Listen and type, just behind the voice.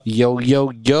Yo,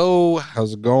 yo, yo,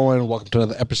 how's it going? Welcome to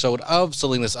another episode of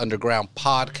Salinas Underground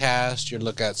Podcast. Your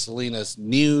look at Salinas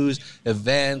news,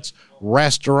 events,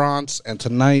 restaurants, and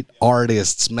tonight,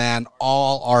 artists, man.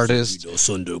 All artists. Salinas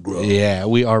Underground. Yeah,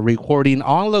 we are recording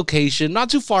on location, not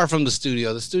too far from the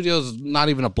studio. The studio's not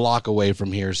even a block away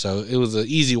from here, so it was an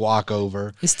easy walk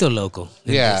over. It's still local.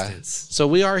 Distance. So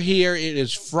we are here. It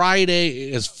is Friday.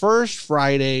 It is First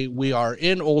Friday. We are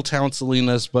in Old Town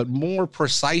Salinas, but more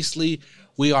precisely,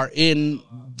 we are in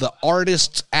the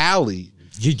Artist's Alley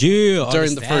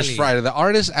during the First Friday. The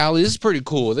Artist's Alley, this is pretty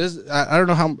cool. I don't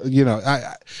know how,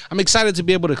 I'm excited to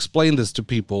be able to explain this to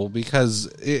people because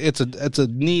it's a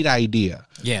neat idea.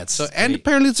 Yeah. And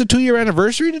apparently it's a 2-year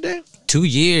anniversary today. 2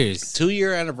 years.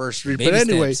 2-year anniversary. Baby but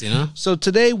anyway, steps, So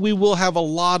today we will have a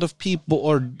lot of people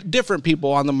or different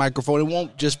people on the microphone. It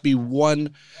won't just be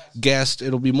one guest.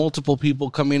 It'll be multiple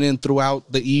people coming in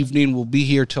throughout the evening. We'll be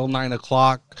here till 9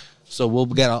 o'clock. So we'll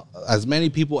get as many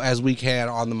people as we can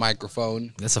on the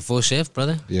microphone. That's a full shift,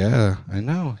 brother. Yeah, I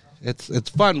know. It's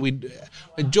fun. We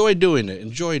enjoy doing it.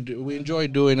 We enjoy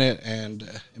doing it, and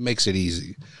it makes it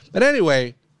easy. But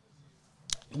anyway,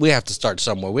 we have to start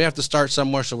somewhere.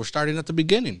 So we're starting at the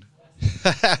beginning.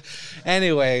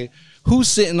 Anyway, who's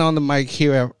sitting on the mic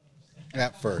here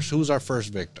at first? Who's our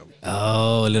first victim?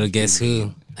 Oh, a little guess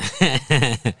who?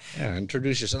 Yeah,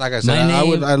 introduce yourself. Like I said,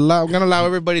 I'm gonna allow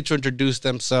everybody to introduce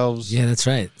themselves. Yeah, that's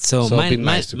right. So my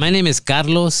name is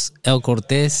Carlos El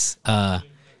Cortez,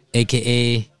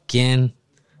 aka Quien,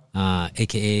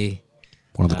 aka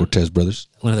one of the Cortez brothers.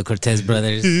 One of the Cortez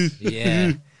brothers.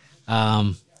 Yeah.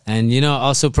 And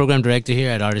also program director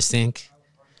here at Artist Inc.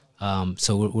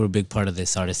 So we're a big part of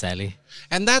this Artist Alley.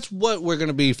 And that's what we're going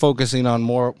to be focusing on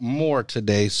more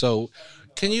today. So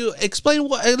can you explain a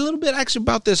little bit actually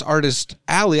about this Artist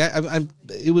Alley?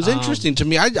 It was interesting to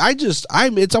me.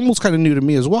 It's almost kind of new to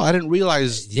me as well. I didn't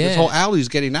realize this whole alley is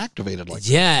getting activated like that.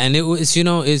 Yeah, and it was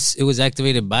it was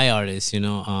activated by artists.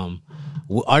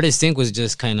 Artist Inc. was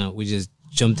just we just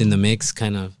jumped in the mix,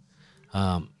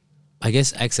 I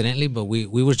guess accidentally, but we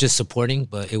were just supporting.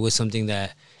 But it was something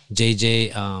that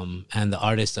JJ and the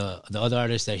artists, the other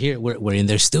artists that are here, were in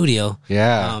their studio.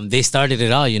 Yeah. They started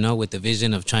it all, with the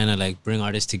vision of trying to bring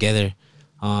artists together,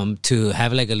 to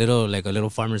have a little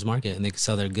farmers market and they could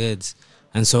sell their goods.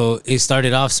 And so it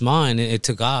started off small and it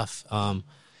took off.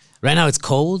 Right now it's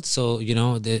cold, so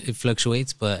it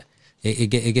fluctuates, but it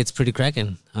gets pretty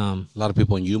cracking. A lot of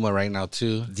people in Yuma right now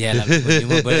too. Yeah, a lot of people in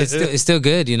Yuma, but it's still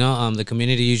good. The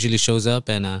community usually shows up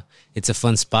and it's a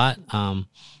fun spot.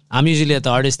 I'm usually at the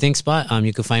Artist Inc. spot.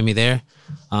 You can find me there.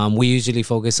 We usually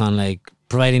focus on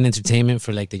providing entertainment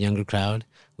for the younger crowd.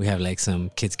 We have some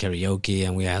kids karaoke,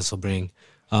 and we also bring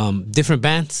different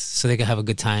bands so they can have a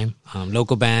good time.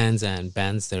 Local bands and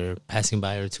bands that are passing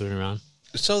by or touring around.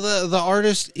 So the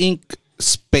Artist Inc.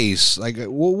 space,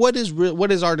 what is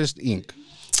Artist Inc.?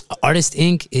 Artist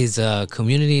Inc. is a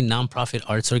community nonprofit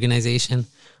arts organization,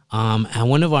 and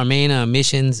one of our main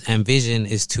missions and vision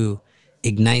is to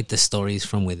ignite the stories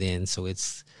from within. So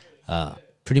it's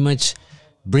pretty much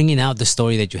bringing out the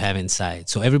story that you have inside.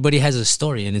 So everybody has a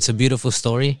story, and it's a beautiful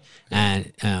story,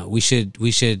 and we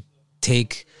should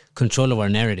take control of our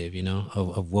narrative,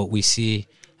 of what we see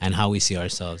and how we see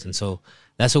ourselves. And so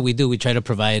that's what we do. We try to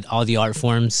provide all the art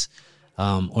forms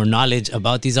or knowledge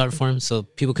about these art forms so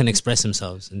people can express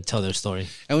themselves and tell their story.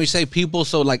 And we say people,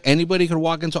 so anybody could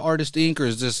walk into Artist Inc., or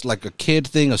is this a kid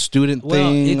thing, a student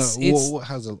thing?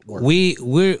 How's it work?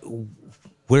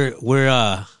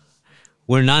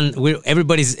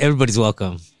 Everybody's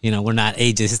welcome. We're not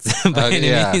ageist by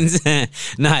any means.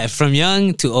 Not from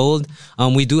young to old.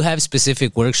 We do have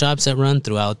specific workshops that run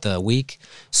throughout the week.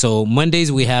 So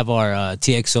Mondays we have our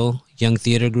TXO Young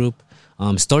Theater Group.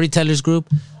 Storytellers group.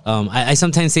 I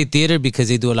sometimes say theater because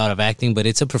they do a lot of acting, but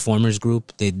it's a performers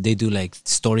group. They do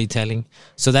storytelling.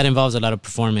 So that involves a lot of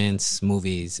performance,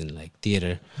 movies, and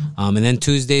theater. And then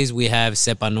Tuesdays we have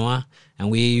Sepa Noa,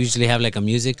 and we usually have a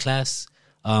music class.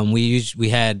 We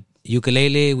had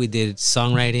ukulele, we did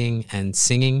songwriting and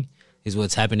singing is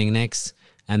what's happening next.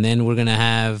 And then we're gonna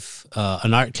have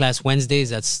an art class Wednesdays.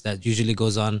 That usually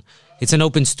goes on. It's an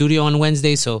open studio on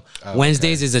Wednesday, so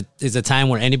Wednesdays is a time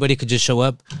where anybody could just show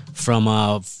up from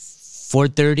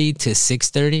 4:30 to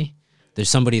 6:30. There's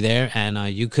somebody there, and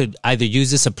you could either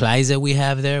use the supplies that we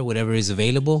have there, whatever is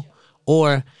available,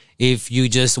 or if you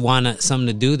just want something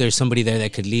to do, there's somebody there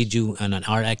that could lead you on an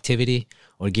art activity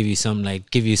or give you something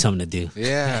to do.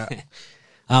 Yeah.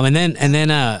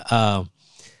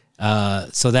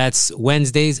 So that's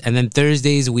Wednesdays, and then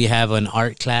Thursdays we have an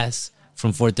art class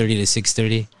from 4:30 to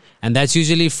 6:30. And that's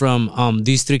usually from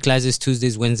these 3 classes,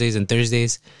 Tuesdays, Wednesdays, and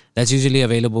Thursdays. That's usually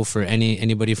available for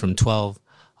anybody from 12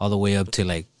 all the way up to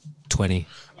like 20.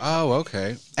 Oh,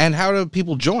 okay. And how do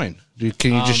people join?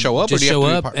 Can you just show up? Just or do you show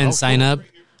have to up and sign up,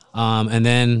 and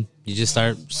then you just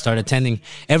start attending.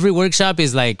 Every workshop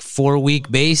is like 4-week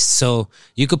based, so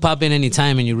you could pop in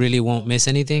anytime and you really won't miss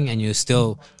anything, and you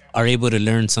still are able to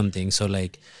learn something. So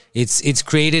like it's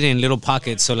created in little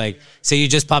pockets. So like say you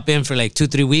just pop in for like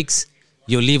 2-3 weeks,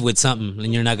 you'll leave with something,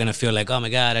 and you're not gonna feel like, oh my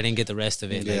God, I didn't get the rest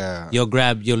of it. Yeah.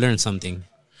 Like, you'll learn something.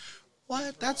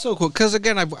 What? That's so cool. Because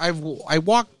again, I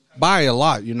walk by a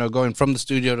lot, going from the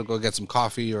studio to go get some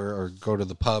coffee or go to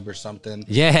the pub or something.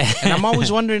 Yeah. And I'm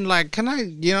always wondering, like, can I,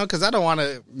 because I don't want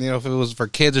to, if it was for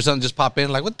kids or something, just pop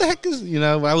in. Like, what the heck is,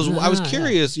 I was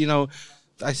curious.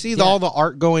 I see all the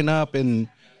art going up and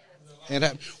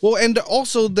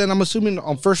also then I'm assuming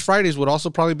on First Fridays would also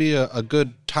probably be a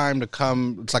good time to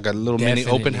come. It's like a little mini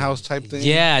open house type thing.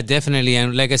 Yeah, definitely.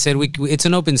 And like I said, it's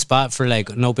an open spot for like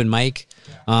an open mic.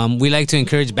 We like to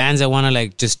encourage bands that want to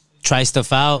like just try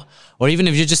stuff out, or even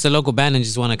if you're just a local band and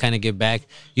just want to kind of give back.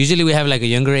 Usually we have like a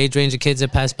younger age range of kids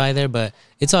that pass by there, but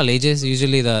it's all ages.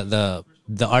 Usually the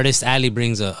artist alley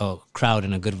brings a crowd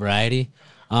and a good variety.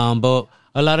 But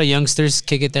a lot of youngsters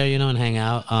kick it there, and hang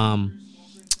out.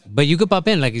 But you could pop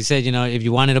in, like you said, if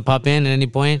you wanted to pop in at any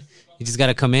point, you just got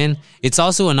to come in. It's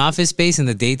also an office space in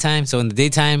the daytime. So in the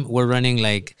daytime, we're running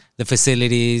like the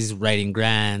facilities, writing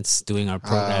grants, doing our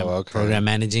program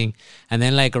managing. And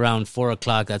then like around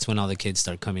 4:00, that's when all the kids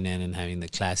start coming in and having the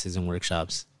classes and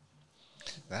workshops.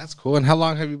 That's cool. And how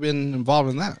long have you been involved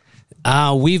in that?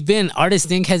 Artist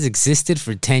Inc. has existed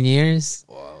for 10 years.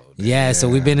 Whoa, yeah, so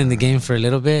we've been in the game for a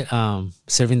little bit,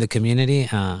 serving the community,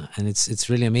 and it's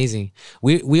really amazing.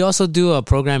 We also do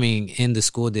programming in the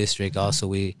school district. Also,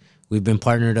 we've been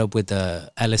partnered up with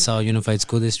the LSL Unified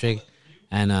School District,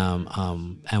 and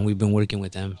we've been working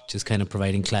with them, just kind of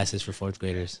providing classes for 4th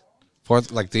graders.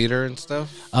 Like theater and stuff.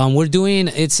 We're doing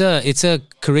it's a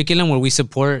curriculum where we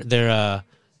support their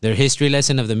history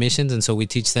lesson of the missions, and so we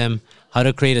teach them how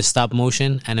to create a stop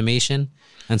motion animation.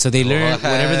 And so they learn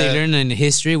whatever they learn in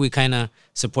history. We kind of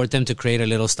support them to create a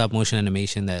little stop motion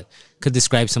animation that could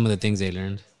describe some of the things they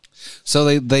learned.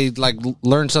 So they like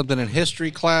learn something in history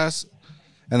class,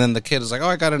 and then the kid is like, "Oh,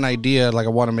 I got an idea. Like I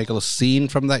want to make a little scene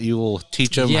from that." You will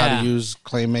teach them how to use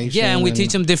claymation. Yeah, and we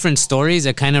teach them different stories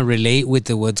that kind of relate with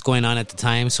what's going on at the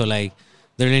time. So like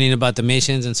they're learning about the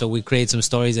missions, and so we create some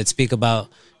stories that speak about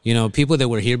people that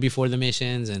were here before the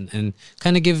missions, and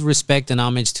kind of give respect and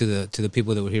homage to the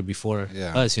people that were here before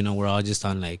us. We're all just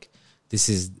on like, this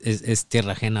is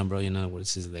tierra ajena, bro.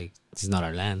 This is not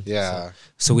our land. Yeah.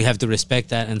 So we have to respect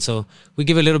that, and so we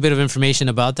give a little bit of information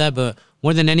about that. But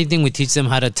more than anything, we teach them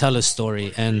how to tell a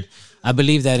story. And I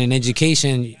believe that in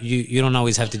education, you don't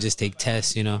always have to just take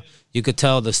tests. You could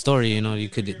tell the story. You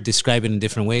could describe it in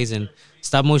different ways. And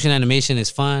stop motion animation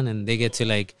is fun, and they get to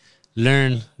like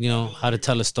learn, how to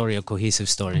tell a story, a cohesive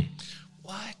story.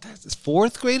 What? That's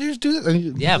 4th graders do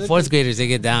that? Yeah, 4th graders, they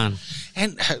get down.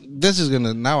 And this is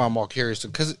now I'm all curious,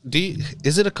 because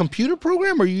is it a computer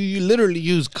program, or you literally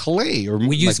use clay, or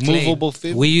we use clay. Movable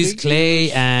we use clay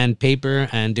and paper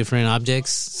and different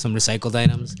objects, some recycled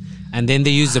items, and then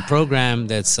they use the program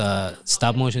that's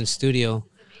Stop Motion Studio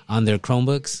on their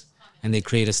Chromebooks, and they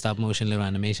create a stop motion little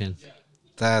animation.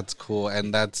 That's cool.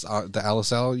 And that's the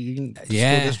LSL Union School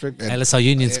District? LSL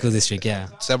Union School District, yeah.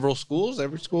 Several schools?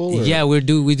 Every school? Or? Yeah, we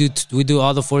do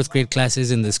all the 4th grade classes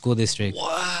in the school district.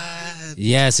 What?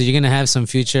 Yeah, so you're going to have some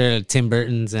future Tim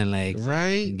Burtons and like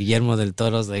Guillermo del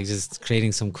Toro's, like just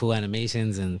creating some cool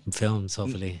animations and films,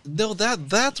 hopefully. No,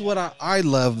 that's what I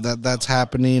love that's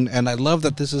happening. And I love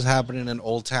that this is happening in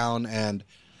Old Town. And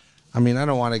I mean, I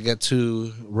don't want to get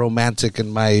too romantic in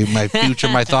my future,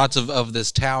 my thoughts of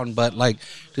this town, but like,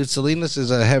 dude, Salinas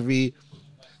is a heavy,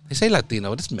 they say Latino,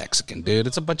 but it's Mexican, dude.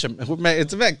 It's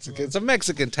a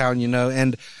Mexican town,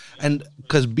 and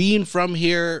because being from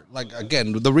here, like,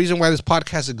 again, the reason why this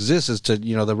podcast exists is to,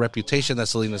 the reputation that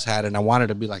Salinas had, and I wanted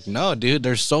to be like, no, dude,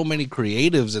 there's so many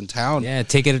creatives in town. Yeah,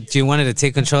 you wanted to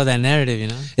take control of that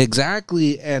narrative,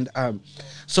 Exactly, and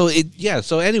so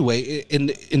anyway,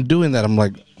 in doing that, I'm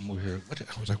like,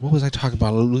 I was like, what was I talking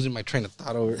about? I'm losing my train of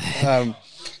thought over.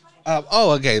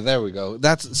 Okay, there we go.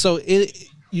 That's so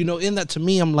in that, to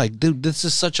me, I'm like, dude, this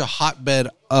is such a hotbed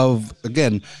of,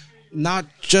 again, not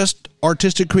just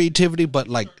artistic creativity, but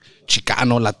like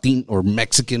Chicano, Latin, or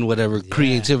Mexican, whatever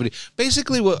creativity.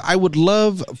 Basically, what I would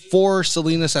love for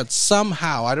Salinas that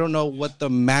somehow, I don't know what the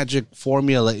magic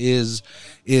formula is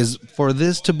for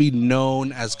this to be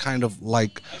known as kind of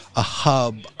like a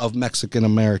hub of Mexican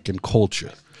American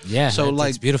culture. Yeah, so like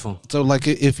it's beautiful. So like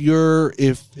if you're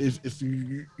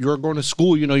going to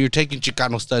school, you know, you're taking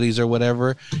Chicano studies or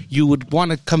whatever, you would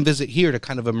want to come visit here to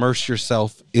kind of immerse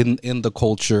yourself in the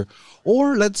culture.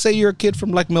 Or let's say you're a kid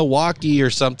from like Milwaukee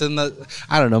or something that,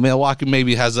 I don't know, Milwaukee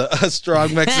maybe has a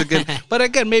strong Mexican, but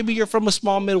again, maybe you're from a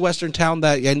small Midwestern town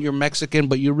and you're Mexican,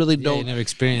 but you really don't. You never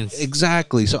experienced.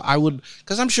 Exactly. So I would,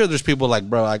 because I'm sure there's people like,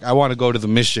 bro, like I want to go to the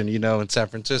Mission, you know, in San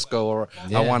Francisco, or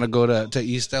I want to go to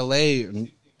East LA.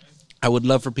 And I would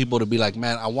love for people to be like,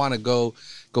 man, I want to go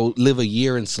live a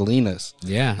year in Salinas.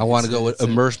 Yeah. I want to go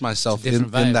immerse myself in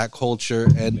that culture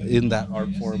and in that art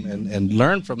form and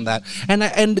learn from that.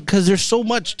 And because there's so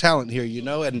much talent here, you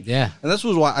know, and this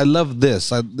was why I love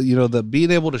this. You know, the being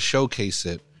able to showcase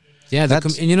it. Yeah,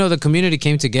 and you know, the community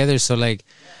came together. So like,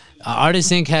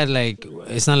 Artists Inc. had like,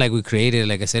 it's not like we created it.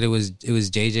 Like I said, it was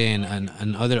JJ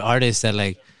and other artists that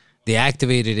like they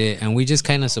activated it, and we just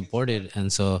kind of supported.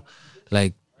 And so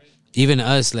like, even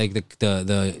us, like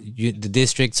the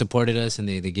district supported us, and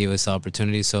they gave us the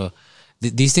opportunity. So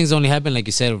these things only happen, like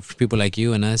you said, for people like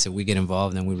you and us, if we get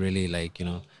involved and we really like, you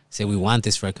know, say we want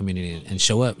this for our community and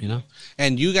show up, you know.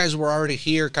 And you guys were already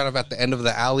here kind of at the end of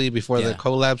the alley before the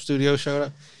collab studio showed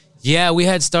up? Yeah, we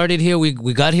had started here. We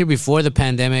got here before the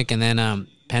pandemic, and then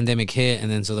pandemic hit, and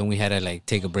then we had to like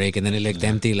take a break, and then it looked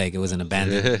empty, like it was an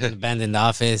abandoned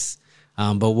office.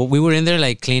 But we were in there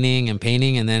like cleaning and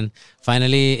painting, and then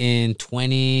finally in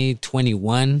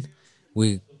 2021,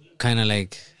 we kind of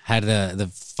like had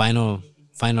the final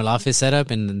office set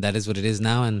up, and that is what it is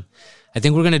now. And I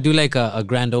think we're gonna do like a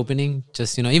grand opening,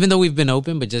 just, you know, even though we've been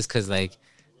open, but just cause like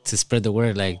to spread the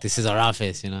word, like this is our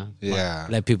office, you know. Yeah.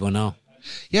 Let people know.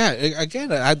 Yeah. Again,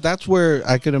 that's where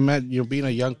I could imagine, you know, being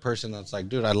a young person that's like,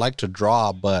 dude, I like to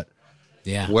draw, but.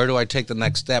 Yeah. Where do I take the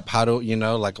next step? How do you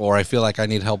know, like, or I feel like I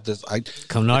need help.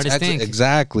 Come to Artist Inc.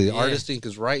 Exactly. Yeah. Artist Inc.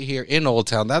 is right here in Old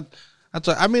Town. That's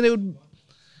what, I mean, it would.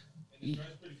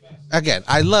 Again,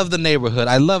 I love the neighborhood.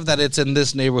 I love that it's in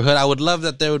this neighborhood. I would love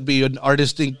that there would be an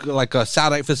Artist Inc., like a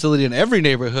satellite facility in every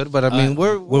neighborhood. But I mean,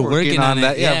 we're working on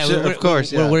that. Yeah, sure, of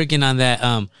course. We're working on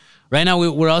that. Right now,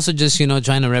 we're also just, you know,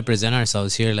 trying to represent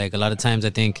ourselves here. Like a lot of times,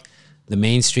 I think the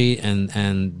main street and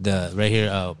the right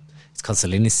here. It's called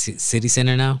Salinas City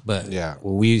Center now, but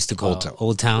what we used to call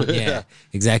Old Town. Yeah,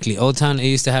 exactly. Old Town, it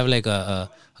used to have like a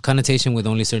connotation with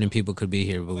only certain people could be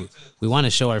here, but we want to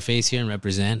show our face here and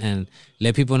represent and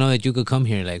let people know that you could come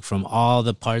here, like from all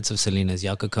the parts of Salinas.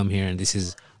 Y'all could come here, and this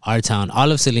is our town.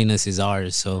 All of Salinas is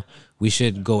ours, so we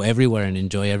should go everywhere and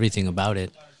enjoy everything about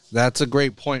it. That's a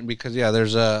great point, because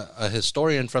there's a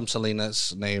historian from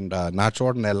Salinas named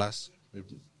Nacho Ornelas.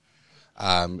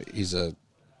 He's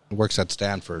works at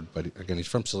Stanford, but again, he's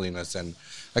from Salinas. And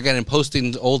again, in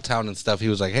posting Old Town and stuff, he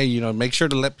was like, hey, you know, make sure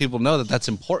to let people know that that's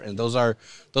important. Those are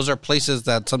places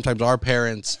that sometimes our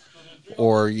parents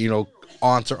or, you know,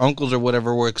 aunts or uncles or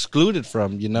whatever were excluded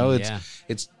from, you know.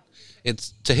 It's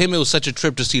to him, it was such a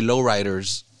trip to see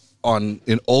lowriders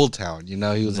in Old Town, you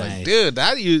know. He was like, dude,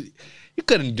 that you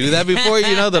couldn't do that before,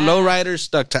 you know. The lowriders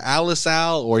stuck to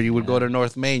Alisal, or you would go to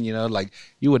North Main, you know, like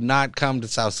you would not come to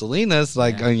South Salinas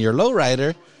like on your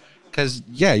lowrider. Because,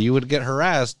 you would get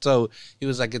harassed. So he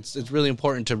was like, it's really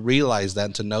important to realize that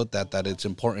and to note that it's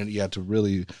important. You have to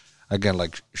really, again,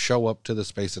 like show up to the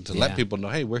space and to let people know,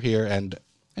 hey, we're here. And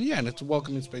it's a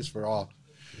welcoming space for all.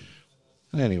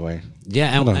 Anyway.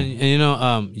 Yeah, and you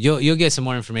know, you'll get some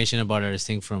more information about Artist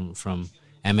Inc. from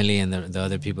Emily and the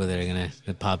other people that are going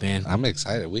to pop in. I'm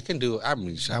excited. We can do, I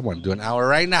want to do an hour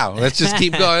right now. Let's just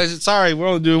keep going. Sorry, we're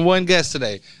only doing one guest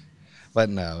today. But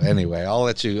no, anyway, I'll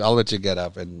let you get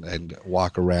up and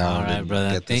walk around. All right,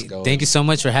 brother. Thank you so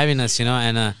much for having us, you know,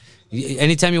 and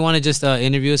anytime you want to just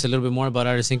interview us a little bit more about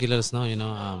Artist Inc., let us know, you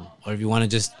know, or if you want to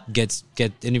just get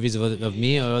interviews of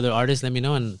me or other artists, let me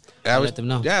know, and let them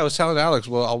know. Yeah, I was telling Alex,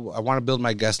 well, I want to build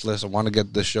my guest list. I want to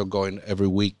get this show going every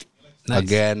week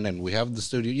again, and we have the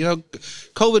studio. You know,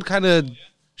 COVID kind of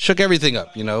shook everything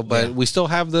up, you know, but we still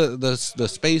have the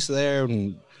space there,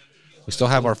 and we still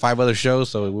have our 5 other shows,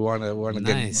 so we want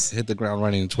to hit the ground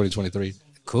running in 2023.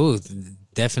 Cool,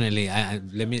 definitely.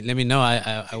 Let me know.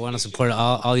 I want to support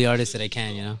all the artists that I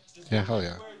can. You know. Yeah, hell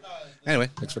yeah. Anyway,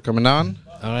 thanks for coming on.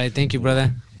 All right, thank you,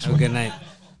 brother. Have a good night.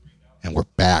 And we're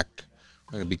back.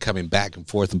 We're gonna be coming back and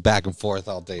forth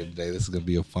all day today. This is gonna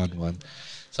be a fun one.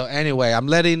 So anyway, I'm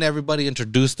letting everybody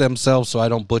introduce themselves so I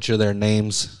don't butcher their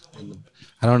names.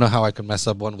 I don't know how I could mess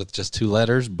up one with just 2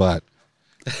 letters, but.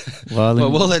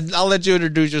 Well, I'll let you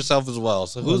introduce yourself as well.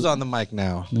 So who's on the mic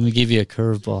now? Let me give you a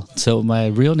curveball. So my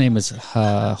real name is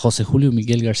Jose Julio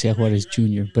Miguel Garcia Juarez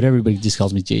Jr., but everybody just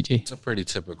calls me JJ. It's a pretty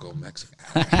typical Mexican.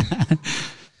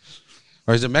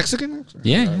 Or is it Mexican?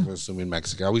 Yeah. I'm assuming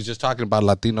Mexican. I was just talking about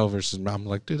Latino versus. I'm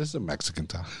like, dude, this is a Mexican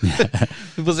town.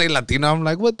 People say Latino. I'm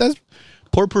like, what? That's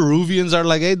poor Peruvians are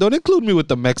like, hey, don't include me with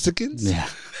the Mexicans. Yeah.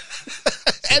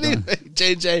 Anyway,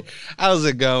 JJ, how's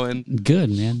it going?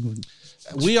 Good, man.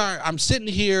 I'm sitting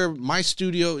here. My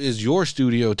studio is your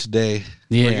studio today.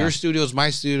 Yeah. Or your studio is my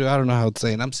studio. I don't know how it's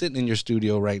saying. I'm sitting in your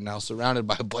studio right now, surrounded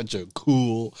by a bunch of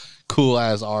cool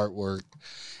ass artwork.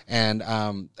 And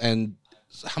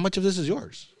how much of this is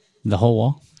yours? The whole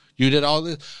wall. You did all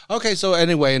this? Okay, so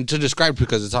anyway, and to describe,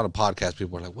 because it's on a podcast,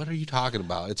 people are like, what are you talking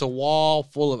about? It's a wall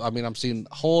full of, I'm seeing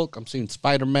Hulk, I'm seeing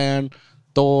Spider-Man,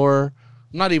 Thor.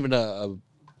 I'm not even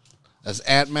as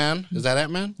Ant-Man. Is that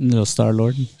Ant-Man? Little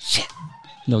Star-Lord. Shit.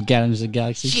 Little Guardians of the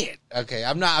Galaxy. Shit. Okay,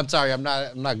 I'm sorry. I'm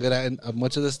not good at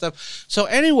much of this stuff. So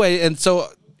anyway, and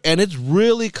it's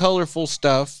really colorful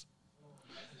stuff.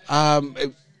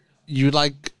 You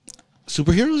like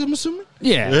superheroes, I'm assuming?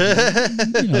 Yeah.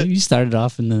 You started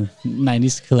off in the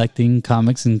 90s collecting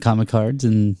comics and comic cards,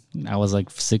 and I was like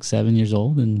 6, 7 years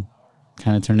old, and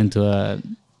kind of turned into a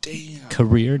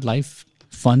career, life,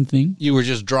 fun thing. You were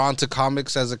just drawn to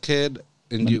comics as a kid,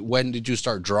 and when did you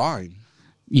start drawing?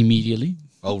 Immediately.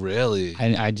 Oh, really?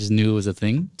 I just knew it was a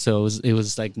thing. So it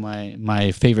was like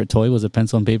my favorite toy was a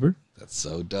pencil and paper. That's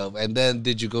so dope. And then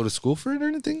did you go to school for it or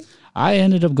anything? I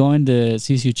ended up going to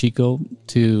CSU Chico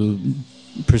to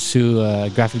pursue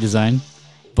graphic design,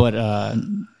 but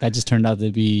that just turned out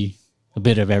to be a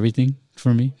bit of everything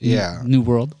for me. Yeah. New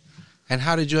world. And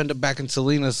how did you end up back in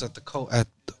Salinas at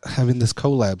having this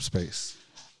collab space?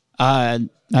 I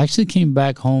actually came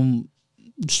back home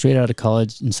straight out of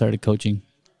college and started coaching.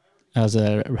 I was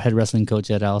a head wrestling coach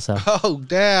at Al South. Oh,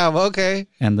 damn. Okay.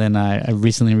 And then I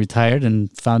recently retired and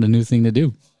found a new thing to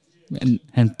do.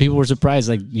 And people were surprised,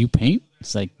 like, you paint?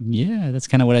 It's like, yeah, that's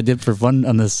kind of what I did for fun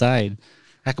on the side.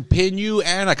 I could pin you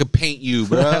and I could paint you,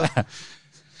 bro.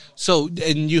 So,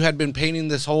 and you had been painting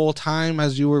this whole time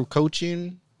as you were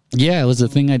coaching? Yeah, it was a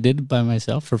thing I did by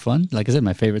myself for fun. Like I said,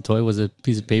 my favorite toy was a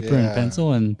piece of paper and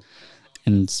pencil,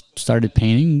 and started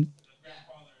painting.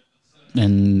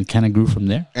 And kind of grew from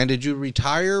there. And did you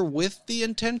retire with the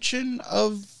intention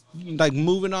of like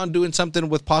moving on, doing something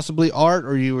with possibly art,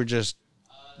 or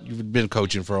you've been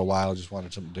coaching for a while, just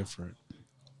wanted something different?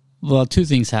 Well, two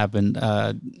things happened.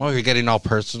 You're getting all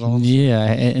personal. Yeah, I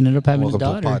ended up having Welcome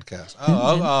a daughter. to the podcast.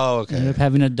 Oh, okay. Ended up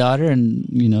having a daughter,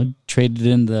 and traded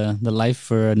in the life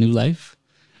for a new life.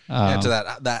 To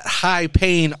that high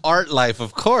paying art life,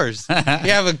 of course. You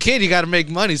have a kid, you got to make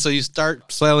money, so you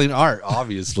start selling art.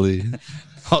 Obviously,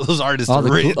 all those artists are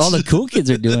rich. All the cool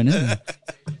kids are doing it.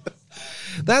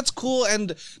 That's cool.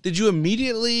 And did you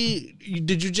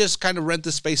just kind of rent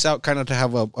the space out, kind of to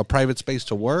have a private space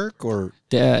to work, or?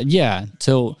 Yeah.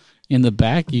 So in the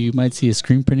back, you might see a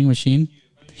screen printing machine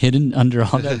hidden under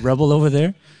all that rubble over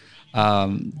there.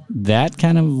 That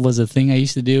kind of was a thing I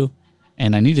used to do.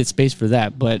 And I needed space for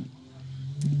that, but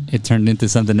it turned into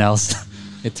something else.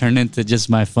 It turned into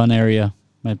just my fun area,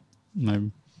 my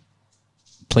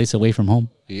place away from home.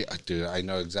 Yeah, dude, I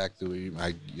know exactly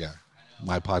what you.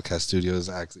 My podcast studio is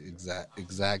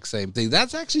exact same thing.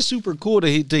 That's actually super cool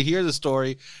to hear the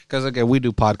story, because again, we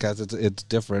do podcasts. It's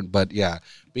different, but yeah,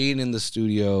 being in the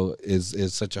studio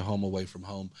is such a home away from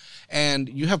home. And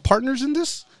you have partners in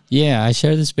this? Yeah, I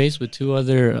share the space with two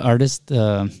other artists,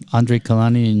 Andre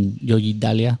Kalani and Yogi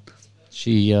Dalia.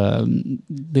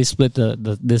 They split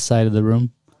this side of the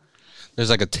room. There's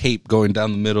like a tape going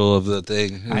down the middle of the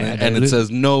thing, and it says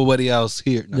nobody else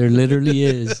here. No. There literally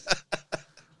is.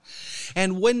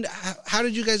 And how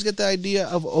did you guys get the idea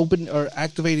of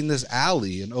activating this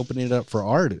alley and opening it up for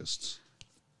artists?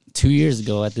 2 years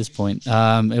ago at this point.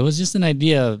 It was just an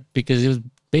idea because it was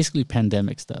basically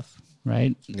pandemic stuff.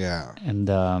 Right? Yeah. And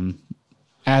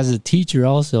as a teacher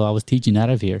also, I was teaching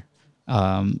out of here,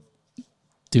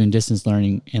 doing distance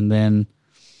learning. And then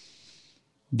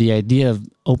the idea of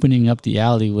opening up the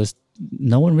alley was,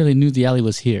 no one really knew the alley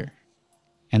was here.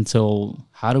 And so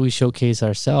how do we showcase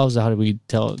ourselves? How do we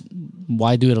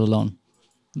why do it alone?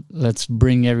 Let's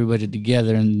bring everybody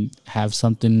together and have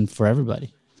something for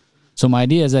everybody. So my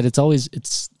idea is that it's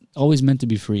always meant to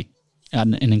be free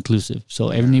and inclusive. So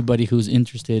anybody who's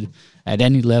interested at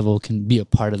any level can be a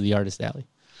part of the Artist Alley.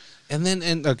 And then,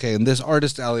 in this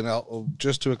Artist Alley, now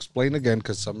just to explain again,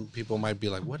 because some people might be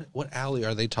like, what alley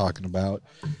are they talking about?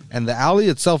 And the alley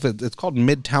itself, it's called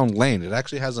Midtown Lane. It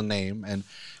actually has a name, and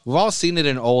we've all seen it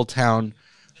in Old Town.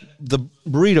 The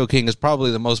Burrito King is probably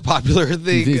the most popular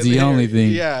thing. It's the only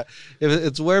thing. Yeah.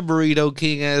 It's where Burrito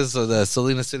King is. So the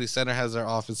Salinas City Center has their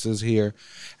offices here.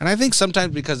 And I think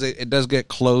sometimes because it does get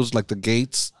closed, like the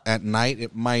gates at night,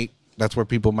 it might that's where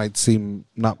people might seem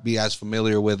not be as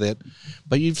familiar with it,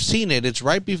 but you've seen it. It's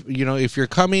right if you're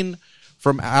coming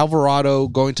from Alvarado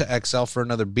going to XL for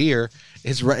another beer,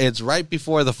 it's right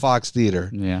before the Fox Theater.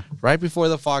 Yeah. Right before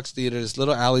the Fox Theater, this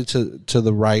little alley to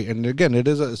the right. And again, it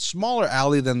is a smaller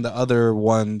alley than the other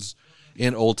ones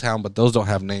in Old Town, but those don't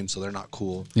have names, so they're not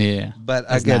cool. Yeah. But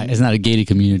it's not a gated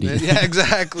community. Yeah,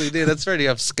 exactly, dude. That's pretty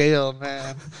upscale,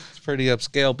 man. It's pretty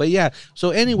upscale. But yeah,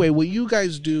 so anyway, what you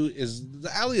guys do is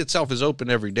the alley itself is open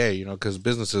every day, because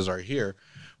businesses are here.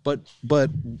 But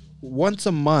once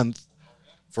a month,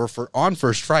 for on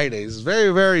First Fridays,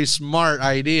 very, very smart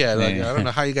idea. Like, I don't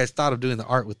know how you guys thought of doing the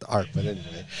art with the art, but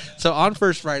anyway. So on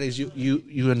First Fridays,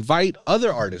 you invite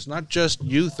other artists, not just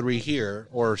you three here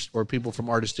or people from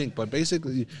Artist Inc., but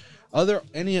basically I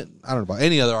don't know about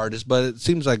any other artists, but it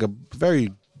seems like a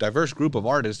very diverse group of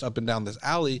artists up and down this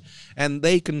alley, and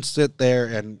they can sit there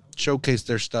and showcase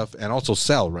their stuff and also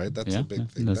sell, right? That's a big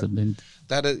thing. That's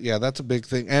a big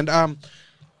thing. And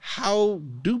how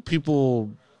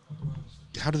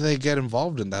do they get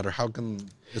involved in that? Or how can,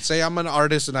 let's say I'm an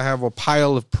artist and I have a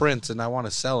pile of prints and I want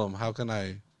to sell them. How can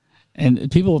I? And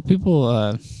people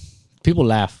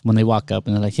laugh when they walk up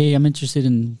and they're like, "Hey, I'm interested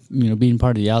in being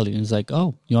part of the alley." And it's like,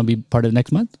 "Oh, you want to be part of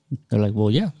next month?" They're like, "Well,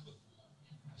 yeah."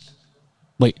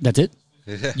 Wait, that's it?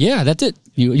 Yeah, that's it.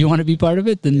 You want to be part of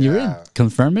it? Then you're in.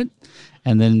 Confirm it,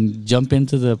 and then jump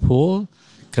into the pool.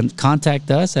 Contact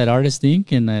us at Artist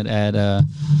Inc. and at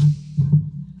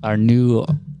our new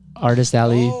Artist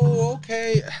Alley. Oh,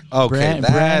 okay.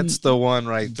 That's the one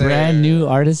right there. Brand new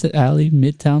Artist Alley,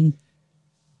 Midtown.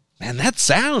 Man, that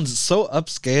sounds so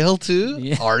upscale too.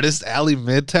 Yeah. Artist Alley,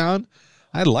 Midtown.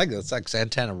 I like it. It's like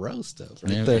Santana Row stuff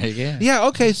right there. Yeah,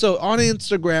 okay. So on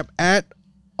Instagram at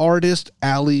Artist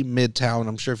Alley Midtown.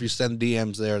 I'm sure if you send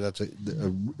DMs there, that's a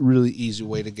really easy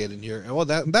way to get in here. Well,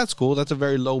 that's cool. That's a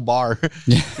very low bar.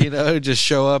 Just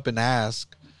show up and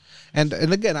ask. And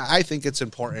again, I think it's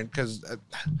important because,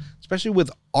 especially with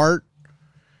art,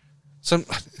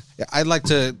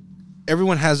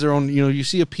 everyone has their own, you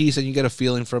see a piece and you get a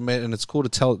feeling from it, and it's cool to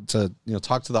talk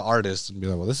to the artist and be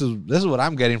like, well, this is what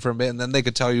I'm getting from it, and then they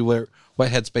could tell you what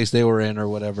headspace they were in or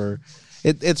whatever.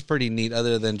 It's pretty neat,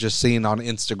 other than just seeing on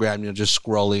Instagram, just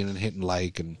scrolling and hitting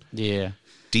like and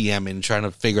DMing, trying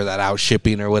to figure that out,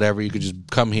 shipping or whatever. You could just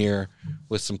come here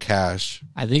with some cash.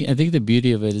 I think the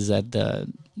beauty of it is that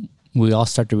we all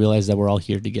start to realize that we're all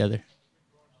here together.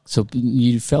 So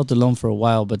you felt alone for a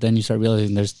while, but then you start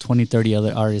realizing there's 20, 30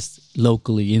 other artists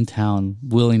locally in town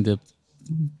willing to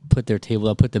put their table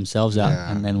up, put themselves out.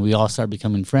 Yeah. And then we all start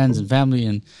becoming friends and family.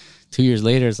 And 2 years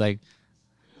later, it's like,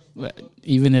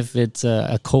 even if it's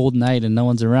a cold night and no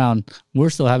one's around, we're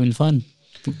still having fun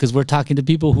because we're talking to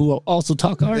people who also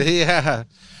talk art. Yeah.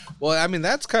 Well, I mean,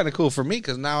 that's kind of cool for me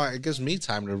because now it gives me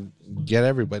time to get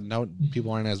everybody. Now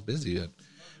people aren't as busy yet.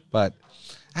 But,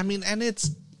 I mean, and it's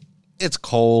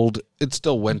cold. It's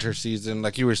still winter season.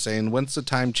 Like you were saying, once the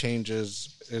time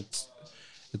changes,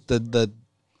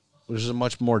 there's a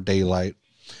much more daylight.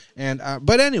 And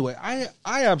but anyway, I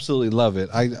absolutely love it.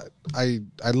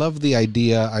 I love the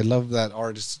idea. I love that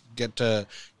artists get to,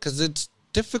 because it's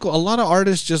difficult. A lot of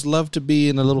artists just love to be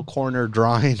in a little corner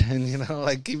drawing and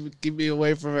like keep me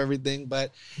away from everything.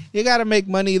 But you got to make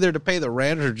money either to pay the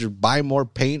rent or just buy more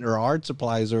paint or art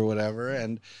supplies or whatever.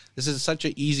 And this is such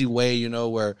an easy way,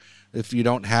 where if you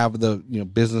don't have the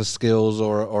business skills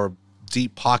or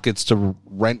deep pockets to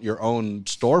rent your own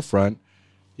storefront,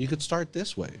 you could start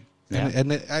this way. Yeah.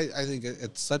 And I think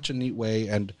it's such a neat way,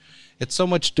 and it's so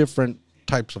much different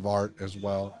types of art as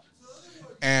well.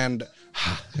 And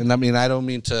I mean, I don't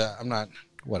mean to, I'm not,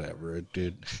 whatever,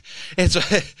 dude. It's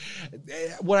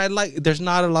what I like. There's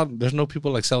no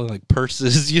people like selling like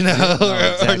purses, no,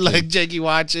 exactly. or like janky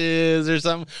watches or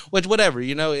something, which whatever,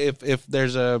 if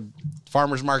there's a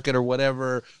farmer's market or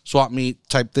whatever, swap meet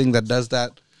type thing that does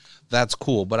that, that's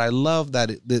cool. But I love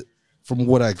that from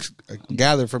what I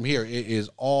gather from here, it is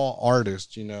all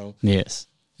artists, Yes.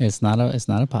 It's not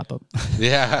a pop-up.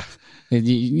 Yeah.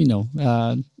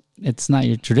 It's not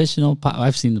your traditional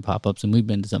I've seen the pop-ups and we've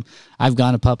been to some. I've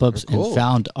gone to pop-ups and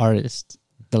found artists.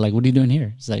 They're like, "What are you doing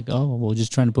here?" It's like, "Oh, well,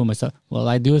 just trying to put myself." Well,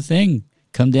 I do a thing.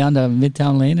 Come down to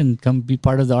Midtown Lane and come be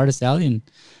part of the Artist Alley and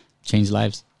change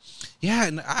lives. Yeah,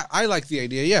 and I like the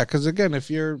idea. Yeah, because again, if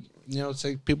you're,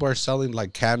 say people are selling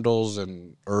like candles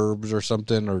and herbs or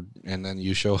something, and then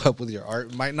you show up with your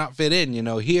art, it might not fit in,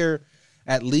 here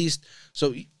at least.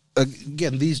 So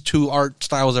again, these two art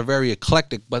styles are very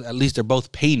eclectic, but at least they're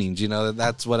both paintings,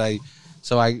 that's what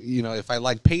if I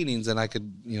like paintings, then I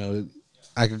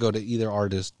could go to either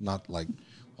artist, not like,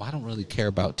 well, I don't really care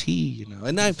about tea,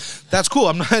 and that's cool.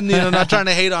 I'm not, not trying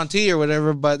to hate on tea or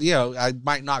whatever, but I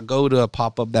might not go to a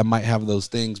pop-up that might have those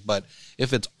things, but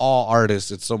if it's all artists,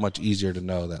 it's so much easier to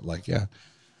know that, like, yeah.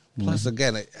 Plus,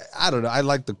 again, I don't know. I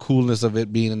like the coolness of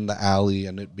it being in the alley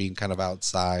and it being kind of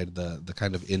outside, the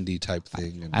kind of indie type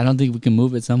thing. And I don't think we can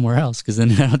move it somewhere else because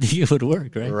then I don't think it would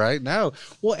work, right? Right now.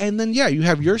 Well, and then, you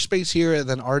have your space here and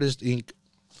then Artist Inc.,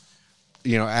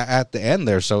 at the end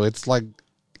there. So it's like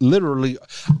literally,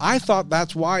 I thought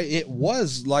that's why it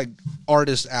was like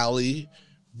Artist Alley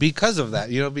because of that,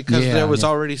 because there was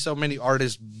already so many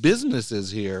artist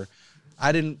businesses here.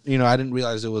 I didn't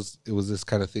realize it was this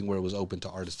kind of thing where it was open to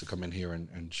artists to come in here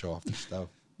and show off their stuff.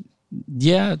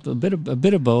 Yeah, a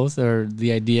bit of both, or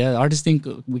the idea. Artist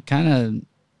Inc.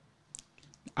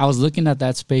 I was looking at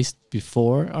that space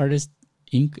before Artist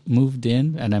Inc. moved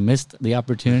in, and I missed the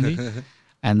opportunity.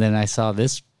 And then I saw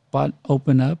this spot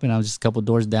open up, and I was just a couple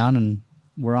doors down, and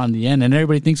we're on the end. And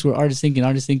everybody thinks we're Artist Inc. and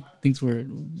Artist Inc. thinks we're.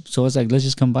 So it's like, let's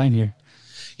just combine here.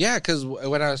 Yeah, because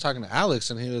when I was talking to Alex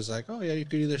and he was like, oh, yeah, you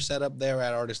could either set up there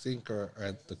at Artist Inc. or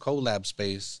at the collab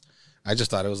space. I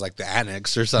just thought it was like the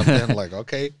annex or something. Like,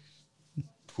 okay,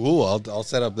 cool, I'll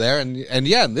set up there. And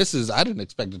this is, I didn't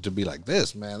expect it to be like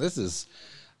this, man. This is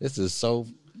so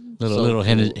little cool.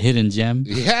 hidden gem.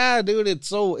 Yeah, dude, it's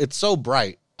so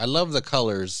bright. I love the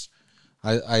colors.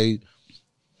 I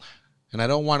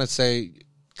don't want to say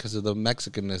because of the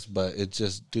Mexicanness, but it's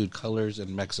just, dude, colors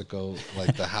in Mexico,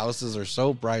 like the houses are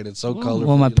so bright and so colorful.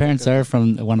 Well, my parents are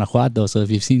from Guanajuato, so if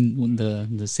you've seen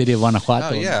the city of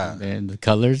Guanajuato, and the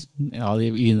colors, all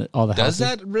the houses. Does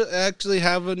that actually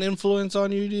have an influence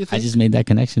on you, do you think? I just made that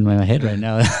connection in my head right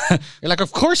now. You're like,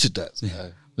 of course it does.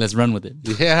 Let's run with it.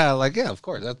 Yeah, of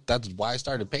course. That's why I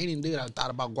started painting, dude. I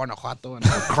thought about Guanajuato and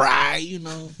I'd cry,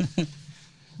 El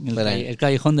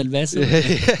Callejón del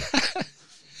Beso.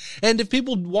 And if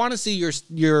people want to see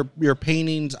your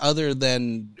paintings other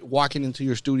than walking into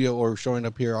your studio or showing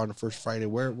up here on the first Friday,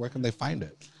 where can they find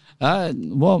it?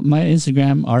 Well, my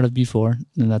Instagram, Art of B4,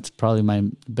 and that's probably my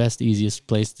best, easiest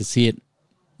place to see it,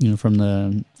 from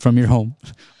your home.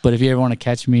 But if you ever want to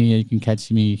catch me, you can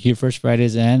catch me here first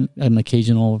Fridays and an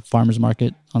occasional farmers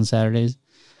market on Saturdays.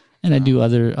 And I do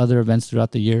other events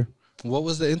throughout the year. What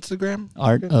was the Instagram?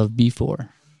 Art of B4.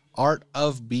 Art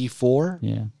of B4?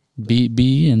 Yeah.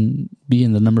 B and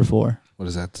the number 4. What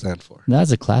does that stand for?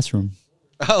 That's a classroom.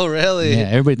 Oh, really? Yeah,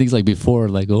 everybody thinks like before,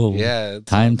 like, oh, yeah,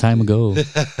 time ago.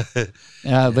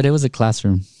 But it was a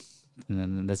classroom. And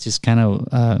then that's just kind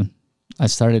of, I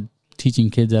started teaching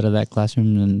kids out of that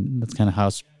classroom, and that's kind of how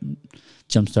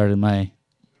jump-started my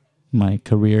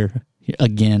career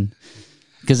again.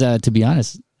 Because to be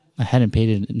honest, I hadn't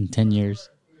painted in 10 years.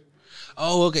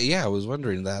 Oh, okay. Yeah, I was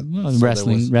wondering that. Well,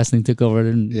 so wrestling took over.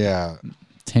 And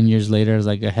 10 years later, I was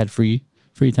like, I had free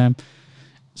time.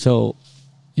 So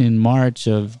in March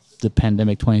of the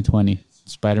pandemic 2020,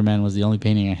 Spider-Man was the only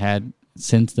painting I had.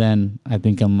 Since then, I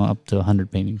think I'm up to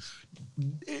 100 paintings.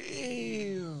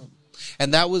 Damn.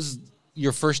 And that was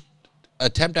your first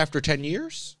attempt after 10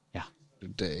 years? Yeah.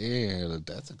 Damn,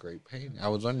 that's a great painting. I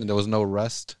was wondering, there was no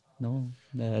rust? No.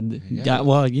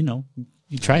 Well, you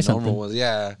try something. Was,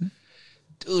 yeah.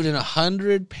 Dude, in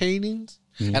 100 paintings?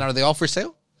 Yeah. And are they all for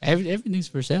sale? Everything's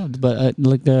for sale. But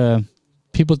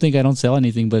people think I don't sell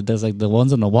anything, but there's like the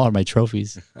ones on the wall are my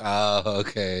trophies. Oh,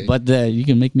 okay. But you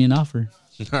can make me an offer.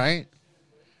 All right.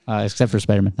 Except for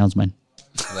Spider-Man. That one's mine.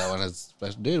 That one is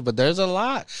special. Dude, but there's a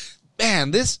lot.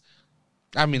 Man,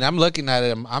 I'm looking at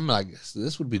it. I'm like,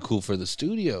 this would be cool for the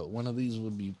studio. One of these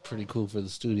would be pretty cool for the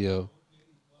studio.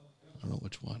 I don't know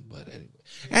which one, but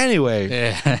anyway.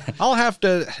 Yeah. I'll have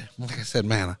to, like I said,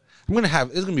 man,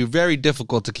 it's going to be very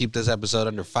difficult to keep this episode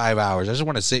under 5 hours. I just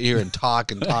want to sit here and talk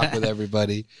with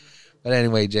everybody. But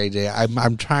anyway, JJ,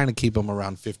 I'm trying to keep them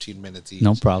around 15 minutes each.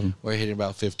 No problem. We're hitting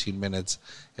about 15 minutes.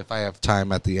 If I have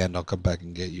time at the end, I'll come back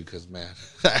and get you because, man,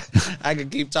 I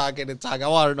can keep talking and talking. I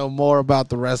want to know more about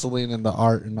the wrestling and the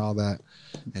art and all that.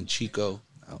 And Chico.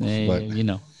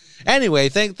 Anyway,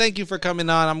 thank you for coming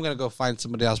on. I'm going to go find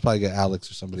somebody else, probably get Alex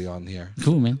or somebody on here.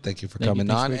 Cool, man. Thank you for coming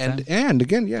on. And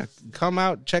again, come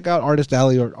out, check out Artist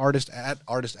Alley or Artist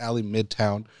Alley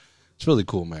Midtown. It's really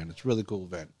cool, man. It's a really cool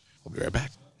event. We'll be right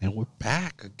back. And we're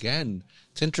back again.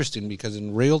 It's interesting because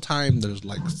in real time, there's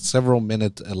like several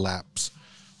minutes elapse.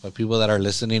 But people that are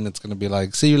listening, it's going to be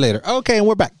like, see you later. Okay, and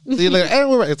we're back. See you later. And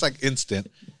we're back. It's like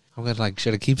instant. I'm going to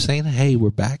should I keep saying, hey,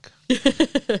 we're back?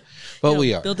 But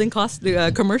we are building cost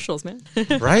commercials, man.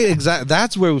 right. Exactly.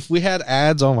 That's where if we had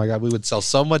ads, oh my God, we would sell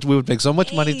so much. We would make so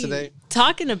much money today.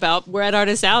 Talking about, we're at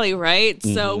Artist Alley, right?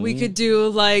 So we could do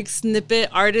like snippet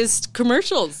artist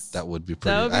commercials. That would be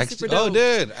pretty. That would be actually, super dope. Oh,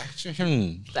 dude.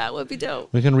 Actually, That would be dope.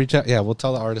 we can reach out. Yeah, we'll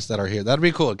tell the artists that are here. That'd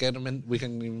be cool. Get them in. We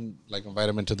can even like invite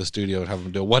them into the studio and have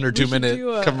them do a 1 or 2 minute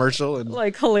do a, commercial. And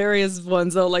like hilarious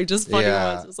ones though, like just funny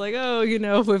Yeah. ones. It's like, oh, you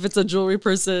know, if it's a jewelry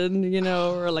person, you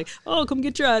know, or like, oh, come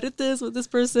get your edit this with this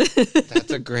person.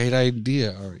 that's a great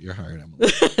idea. All right, you're hired,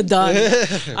 Emily. Done.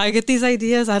 I get these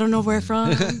ideas. I don't know where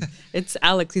from. It's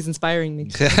Alex. He's inspiring me.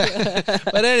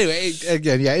 But anyway,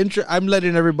 again, yeah, I'm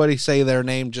letting everybody say their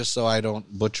name just so I don't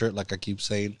butcher it like I keep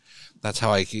saying. That's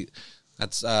how I keep.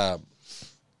 That's how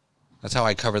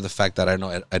I cover the fact that I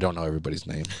don't know everybody's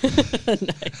name.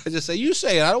 Nice. I just say, you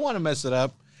say it. I don't want to mess it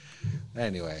up.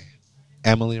 Anyway,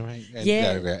 Emily, right?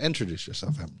 Yeah. Introduce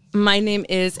yourself, Emily. My name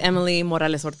is Emily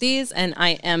Morales Ortiz, and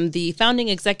I am the founding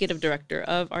executive director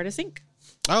of Artists Inc.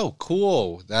 Oh,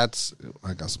 cool. I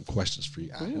got some questions for you.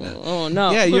 Oh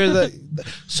no. Yeah, you're and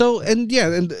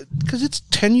because it's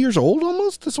 10 years old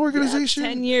almost, this organization.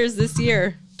 10 years this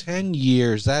year. 10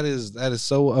 years. That is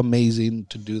so amazing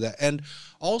to do that. And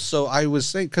also, I was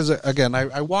saying, because again,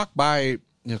 I walk by, you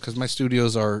know, because my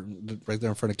studios are right there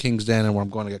in front of King's Den, and where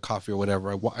I'm going to get coffee or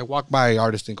whatever. I walk by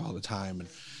Artist Inc. all the time,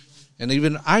 and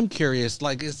even I'm curious,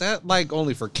 like, is that like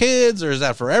only for kids, or is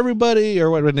that for everybody,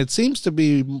 or what? And it seems to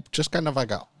be just kind of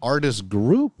like a artist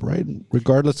group, right?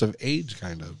 Regardless of age,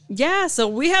 kind of. Yeah, so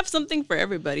we have something for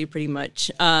everybody, pretty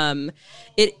much.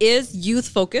 It is youth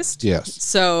focused. Yes.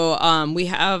 So we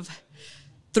have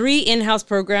 3 in-house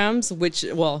programs, which,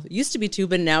 well, used to be 2,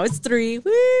 but now it's 3.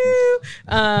 Woo!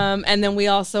 And then we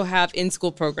also have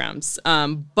in-school programs.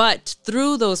 But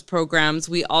through those programs,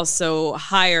 we also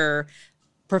hire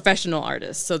professional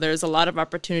artists. So there's a lot of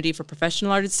opportunity for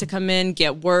professional artists to come in,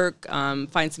 get work,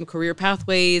 find some career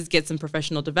pathways, get some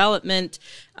professional development,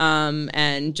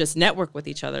 and just network with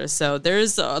each other. So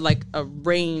there's like a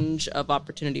range of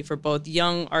opportunity for both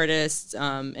young artists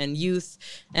and youth,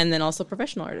 and then also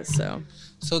professional artists.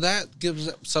 So that gives,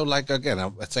 so like, again,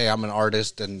 let's say I'm an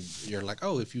artist and you're like,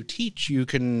 oh, if you teach, you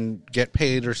can get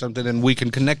paid or something, and we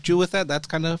can connect you with that. That's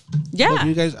kind of what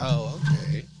you guys,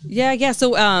 okay. Yeah.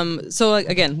 So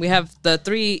again, we have the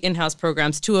 3 in-house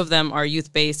programs. 2 of them are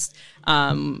youth-based.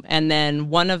 And then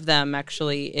one of them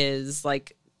actually is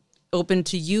like open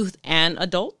to youth and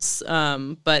adults.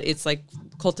 But it's like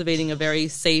cultivating a very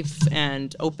safe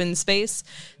and open space.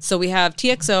 So we have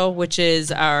TXO, which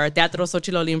is our Teatro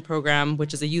Xochitl program,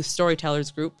 which is a youth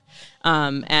storytellers group.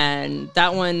 And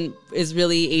that one is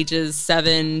really ages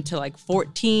 7 to like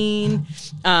 14.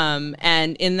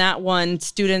 And in that one,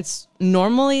 students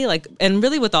normally, like, and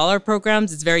really with all our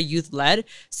programs, it's very youth led.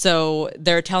 So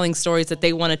they're telling stories that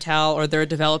they want to tell, or they're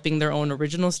developing their own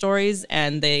original stories,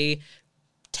 and they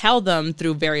tell them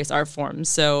through various art forms.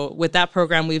 So with that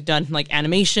program, we've done like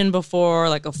animation before,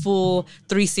 like a full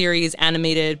 3-series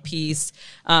animated piece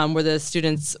where the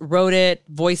students wrote it,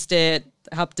 voiced it,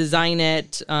 helped design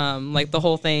it, like the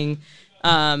whole thing.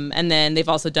 And then they've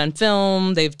also done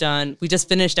film. We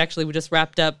just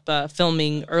wrapped up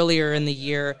filming earlier in the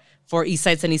year for East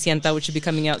Side Cenicienta, which should be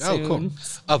coming out soon. Oh, cool.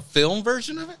 A film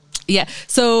version of it? Yeah.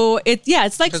 So it's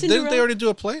like Cinderella. Didn't they already do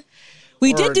a play?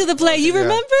 We did do the play. You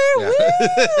remember?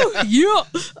 Yeah. Woo!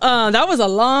 That was a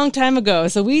long time ago.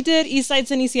 So we did East Side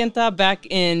Cenicienta back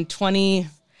in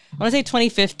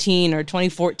 2015 or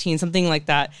 2014, something like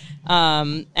that.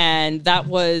 And that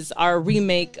was our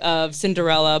remake of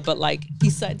Cinderella, but like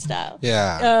East Side style.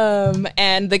 Yeah.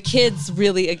 And the kids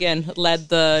really, again, led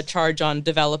the charge on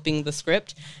developing the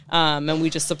script. And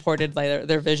we just supported like,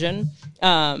 their vision.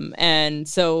 And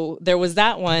so there was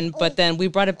that one, but then we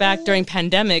brought it back during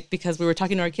pandemic because we were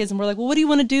talking to our kids and we're like, well, what do you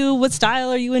want to do? What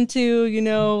style are you into? You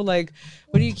know, like,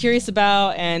 what are you curious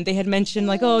about? And they had mentioned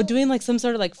like, oh, doing like some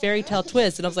sort of like fairy tale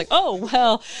twist. And I was like, oh,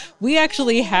 well, we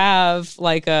actually have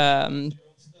like a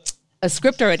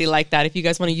script already like that if you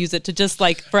guys want to use it to just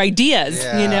like for ideas,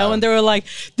 you know. And they were like,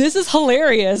 this is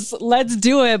hilarious, let's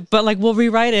do it, but like we'll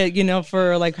rewrite it, you know,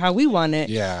 for like how we want it.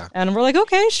 And we're like,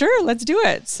 okay, sure, let's do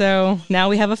it. So now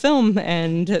we have a film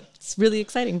and it's really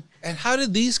exciting. And how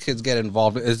did these kids get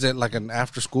involved? Is it like an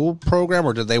after-school program,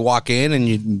 or did they walk in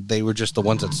and they were just the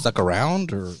ones that stuck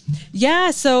around? Or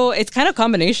yeah, so it's kind of a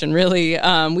combination, really.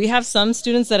 We have some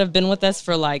students that have been with us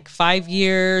for like 5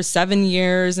 years, 7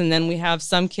 years, and then we have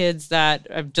some kids that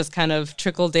have just kind of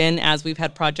trickled in as we've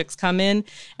had projects come in,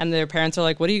 and their parents are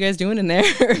like, "What are you guys doing in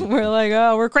there?" We're like,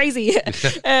 "Oh, we're crazy,"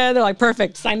 and they're like,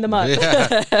 "Perfect, sign them up."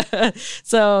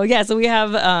 So we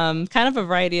have kind of a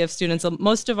variety of students.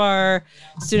 Most of our our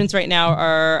students right now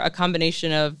are a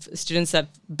combination of students that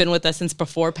have been with us since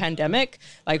before pandemic.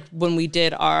 Like when we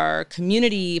did our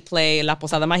community play La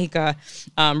Posada Mágica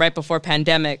right before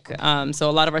pandemic. So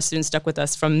a lot of our students stuck with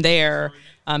us from there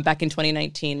back in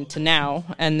 2019 to now.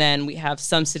 And then we have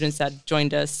some students that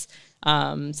joined us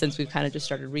since we've kind of just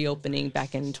started reopening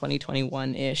back in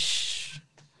 2021-ish.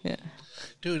 Yeah.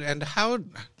 Dude, and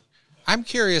I'm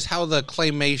curious how the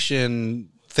claymation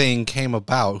thing came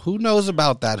about. Who knows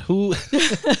about that? Who?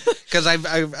 Because I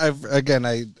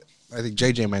think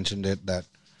JJ mentioned it that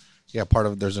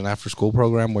there's an after school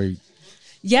program where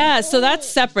so that's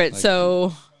separate.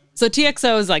 So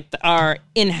TXO is like our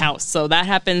in-house. So that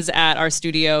happens at our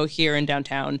studio here in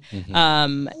downtown.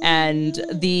 And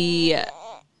the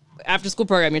after-school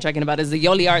program you're talking about is the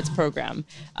Yoli Arts program.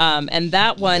 And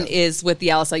that one is with the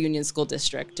Alisal Union School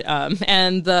District.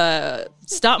 And the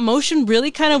stop motion really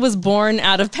kind of was born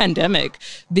out of pandemic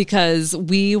because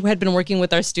we had been working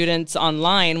with our students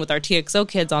online, with our TXO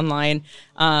kids online,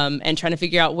 and trying to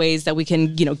figure out ways that we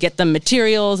can, get them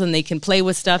materials and they can play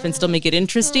with stuff and still make it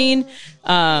interesting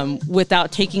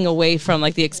without taking away from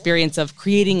like the experience of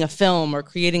creating a film or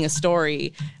creating a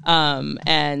story.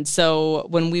 And so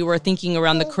when we were thinking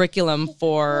around the curriculum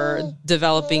for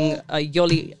developing a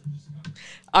Yoli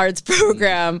Arts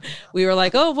program, we were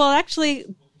like, oh, well, actually,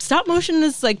 stop motion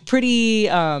is like pretty,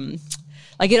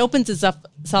 it opens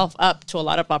itself up to a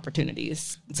lot of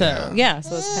opportunities. So so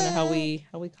that's kind of how we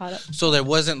caught up. So there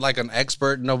wasn't like an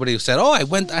expert. Nobody said, "Oh,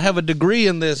 I have a degree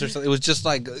in this," or something. It was just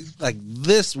like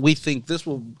this. We think this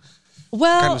will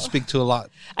kind of speak to a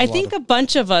lot. I think a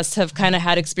bunch of us have kind of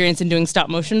had experience in doing stop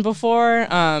motion before.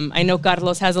 I know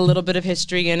Carlos has a little bit of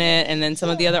history in it, and then some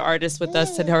of the other artists with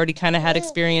us had already kind of had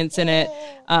experience in it.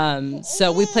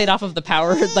 So we played off of the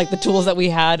power, like the tools that we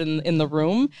had in the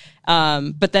room.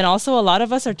 But then also a lot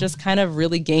of us are just kind of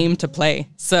really game to play.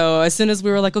 So as soon as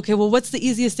we were like, okay, well, what's the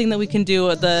easiest thing that we can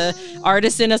do? The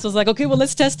artist in us was like, okay, well,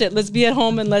 let's test it. Let's be at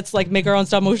home and let's like make our own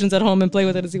stop motions at home and play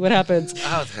with it and see what happens.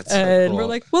 Oh, that's so cool. We're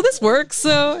like, well, this works.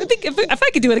 So I think if I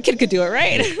could do it, a kid could do it,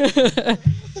 right?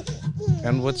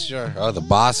 And what's the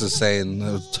boss is saying,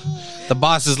 the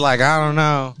boss is like, I don't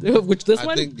know. Which this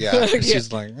one? Think,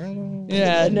 she's like,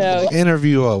 yeah, no.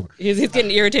 Interview over. He's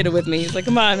getting irritated with me. He's like,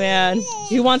 come on, man.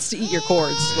 He wants to eat your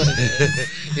cords. What it is.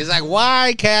 He's like,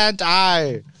 why can't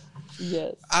I?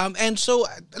 Yes. And so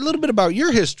a little bit about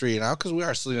your history now, because we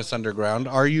are Salinas Underground.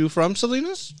 Are you from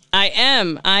Salinas? I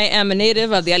am a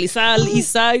native of the Alisal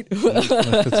East Side. Did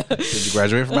you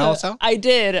graduate from Alisal? I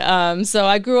did. So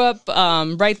I grew up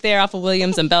right there off of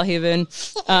Williams and Bellhaven.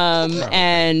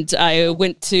 And I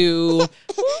went to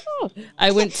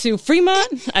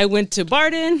Fremont. I went to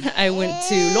Barden. I went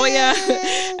to Loya.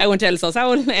 I went to El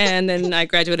Salsaul, and then I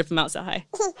graduated from Mount High.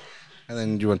 And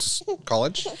then you went to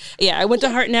college? Yeah, I went to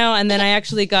Hartnell, and then I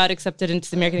actually got accepted into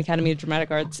the American Academy of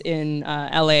Dramatic Arts in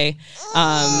L.A.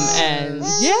 And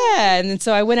then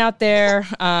so I went out there,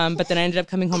 but then I ended up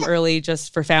coming home early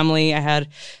just for family. I had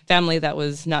family that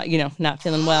was not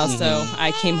feeling well, so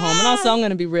I came home. And also, I'm going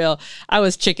to be real, I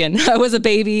was chicken. I was a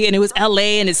baby, and it was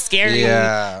L.A., and it's scary.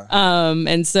 Yeah.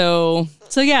 And so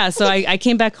I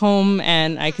came back home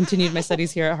and I continued my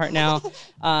studies here at Hartnell.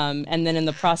 And then in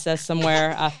the process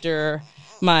somewhere after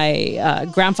my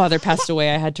grandfather passed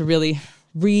away, I had to really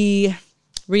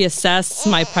reassess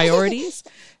my priorities.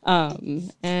 So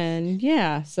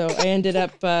I ended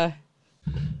up...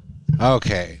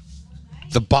 Okay.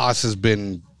 The boss has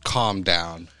been calmed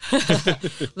down.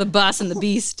 The boss and the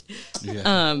beast.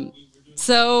 Yeah.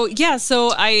 So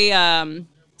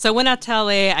I went out to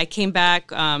LA. I came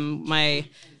back. My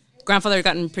grandfather had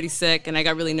gotten pretty sick, and I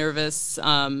got really nervous.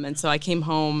 And so I came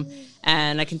home,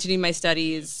 and I continued my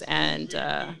studies, and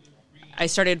I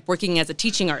started working as a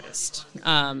teaching artist.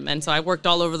 And so I worked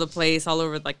all over the place, all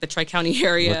over like the Tri-County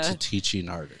area. What's a teaching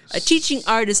artist? A teaching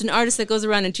artist, an artist that goes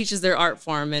around and teaches their art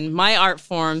form. And my art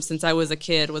form, since I was a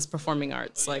kid, was performing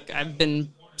arts. Like I've been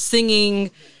singing.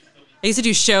 I used to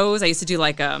do shows. I used to do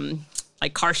like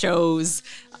car shows.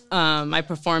 I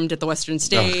performed at the Western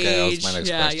Stage. Okay, that was my next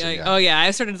question. Yeah. Oh, yeah.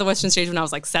 I started at the Western Stage when I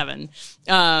was like 7.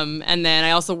 And then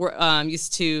I also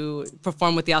used to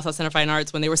perform with the Alisal Center for Fine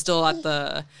Arts when they were still at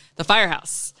the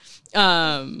Firehouse.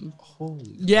 Yeah.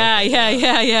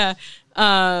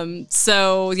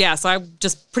 So I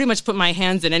just pretty much put my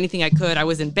hands in anything I could. I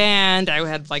was in band. I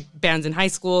had like bands in high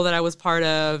school that I was part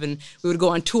of, and we would go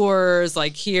on tours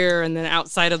like here and then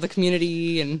outside of the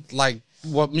community. And like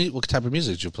what type of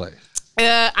music did you play?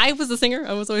 I was a singer.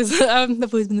 I've always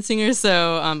been the singer.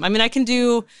 So, I can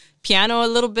do piano a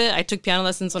little bit. I took piano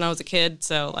lessons when I was a kid,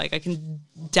 so like I can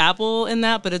dabble in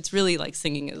that, but it's really like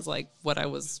singing is like what I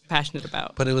was passionate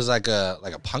about. But it was like a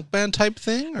punk band type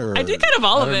thing, or I did kind of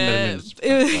all of it.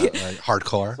 Like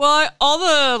hardcore. Well, all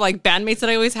the like bandmates that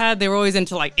I always had, they were always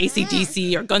into like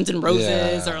AC/DC or Guns N'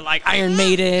 Roses or like Iron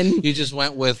Maiden. You just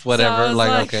went with whatever, So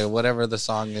like okay, whatever the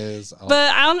song is.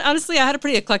 But honestly, I had a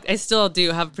pretty eclectic. I still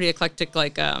do have a pretty eclectic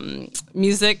like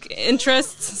music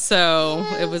interests. So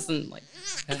it wasn't like.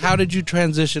 And how did you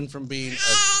transition from being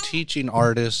a teaching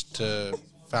artist to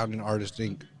founding Artist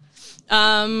Inc.?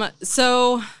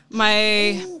 So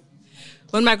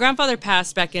when my grandfather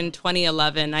passed back in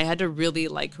 2011, I had to really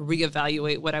like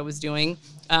reevaluate what I was doing.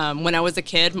 When I was a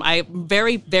kid, I'm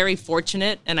very, very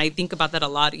fortunate, and I think about that a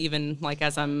lot, even like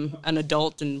as I'm an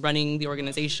adult and running the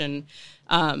organization.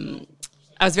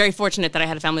 I was very fortunate that I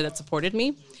had a family that supported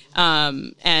me.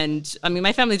 And I mean,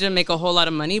 my family didn't make a whole lot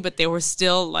of money, but they were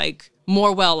still like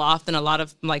more well off than a lot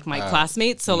of like my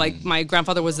classmates. So like my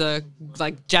grandfather was a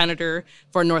like janitor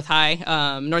for North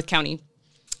County.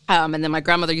 And then my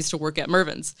grandmother used to work at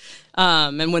Mervyn's.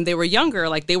 And when they were younger,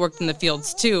 like they worked in the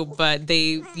fields too, but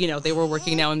they were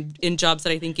working now in jobs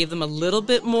that I think gave them a little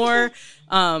bit more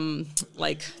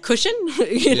like cushion.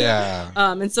 Yeah.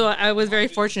 And so I was very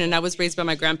fortunate, and I was raised by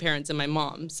my grandparents and my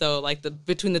mom. So like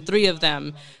between the three of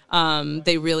them,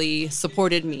 they really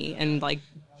supported me and like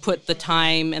put the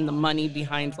time and the money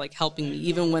behind like helping me,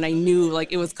 even when I knew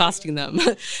like it was costing them.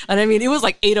 And I mean, it was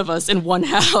like 8 of us in one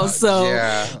house. So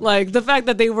like the fact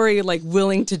that they were like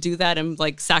willing to do that and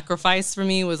like sacrifice for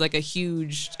me was like a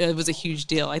huge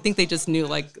deal. I think they just knew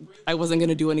like I wasn't going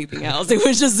to do anything else. It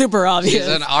was just super obvious. She's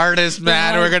an artist,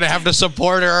 man. We're going to have to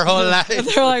support her whole life.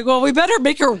 They're like, well, we better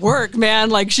make her work,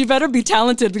 man. Like she better be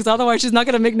talented because otherwise she's not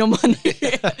going to make no money.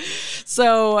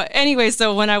 So anyway,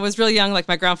 so when I was really young, like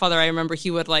my grandfather, I remember he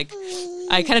would like,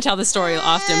 I kind of tell this story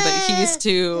often, but he used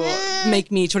to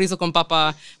make me chorizo con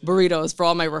papa burritos for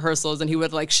all my rehearsals, and he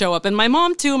would like show up, and my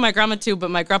mom too, my grandma too,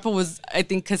 but my grandpa was, I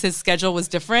think because his schedule was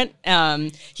different,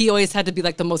 he always had to be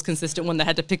like the most consistent one that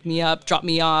had to pick me up, drop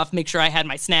me off, make sure I had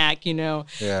my snack, you know.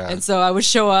 Yeah. And so I would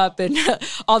show up, and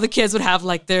all the kids would have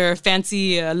like their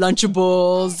fancy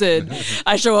Lunchables, and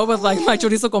I show up with like my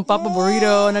chorizo con papa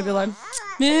burrito, and I'd be like,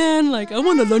 man, like I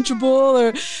want a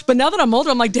Lunchable, but now that I'm older,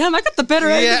 I'm like, damn, I got the better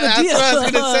end of the deal. That's what I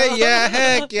was gonna say. Yeah,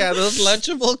 heck yeah, those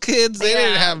Lunchable kids, they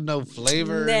didn't have no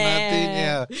flavor or nothing.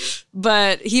 Yeah.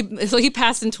 But he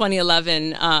passed in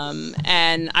 2011,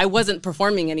 and I wasn't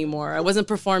performing anymore. I wasn't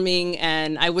performing,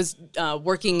 and I was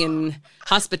working in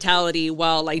hospitality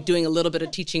while like doing a little bit of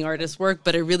teaching artist work,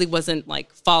 but I really wasn't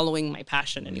like following my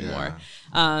passion anymore.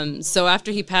 Yeah. So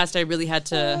after he passed, I really had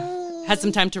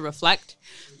some time to reflect.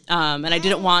 And I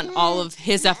didn't want all of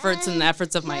his efforts and the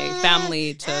efforts of my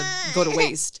family to go to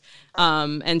waste.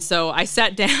 And so I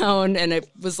sat down, and it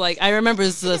was like, I remember it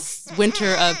was this winter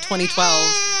of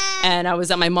 2012, and I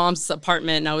was at my mom's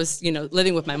apartment, and I was,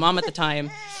 living with my mom at the time.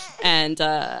 And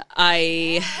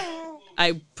I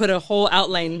put a whole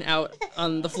outline out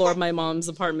on the floor of my mom's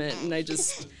apartment, and I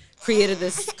just created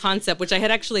this concept, which I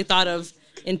had actually thought of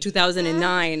in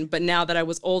 2009, but now that I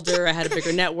was older, I had a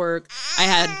bigger network. I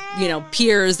had,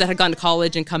 peers that had gone to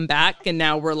college and come back, and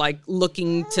now we're like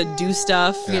looking to do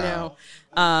stuff,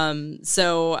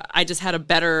 So I just had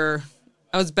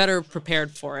I was better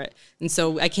prepared for it. And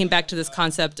so I came back to this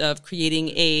concept of creating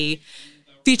a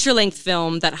feature-length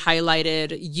film that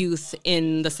highlighted youth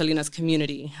in the Salinas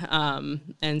community.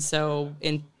 And so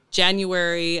in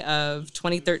January of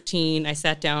 2013, I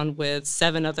sat down with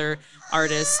 7 other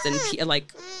artists and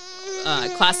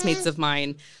classmates of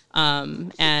mine,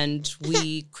 and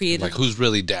we created like, who's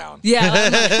really down? Yeah,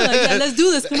 yeah, let's do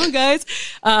this. Come on, guys.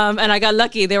 And I got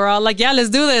lucky. They were all like, yeah, let's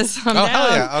do this. I'm down.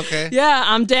 Hell yeah, okay. Yeah,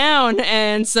 I'm down.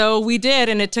 And so we did,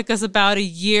 and it took us about a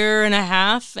year and a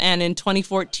half. And in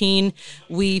 2014,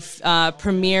 we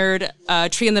premiered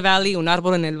Tree in the Valley, Un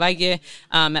Árbol en el Valle,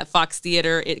 at Fox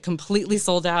Theater. It completely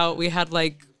sold out. We had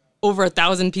like over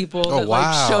 1,000 people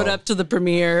that showed up to the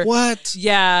premiere. What?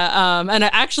 Yeah, and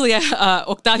actually,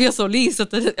 Octavio Solis,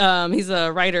 he's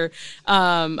a writer,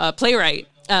 a playwright.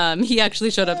 He actually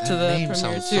showed up to the premiere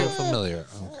sounds too. So familiar.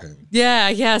 Okay.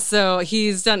 Yeah. So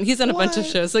he's done a bunch of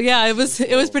shows. So yeah, it was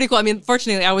pretty cool. I mean,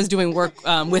 fortunately, I was doing work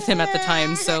with him at the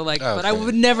time. So like, but I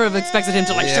would never have expected him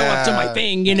to like show up to my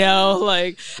thing.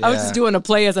 Like I was just doing a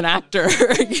play as an actor.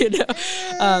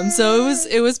 So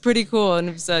it was pretty cool, and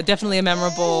it was definitely a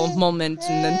memorable moment.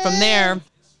 And then from there,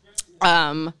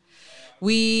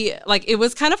 it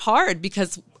was kind of hard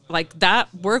because like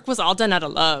that work was all done out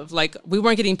of love. Like we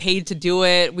weren't getting paid to do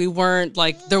it. We weren't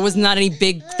like, there was not any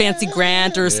big fancy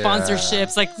grant or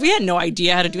sponsorships. Like we had no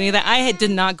idea how to do any of that. I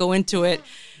did not go into it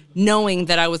knowing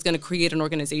that I was going to create an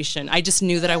organization. I just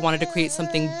knew that I wanted to create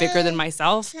something bigger than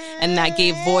myself, and that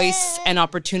gave voice and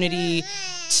opportunity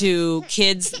to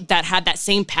kids that had that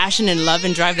same passion and love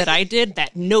and drive that I did,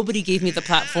 that nobody gave me the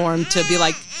platform to be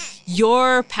like,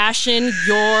 your passion,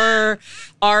 your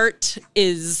art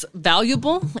is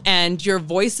valuable and your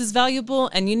voice is valuable.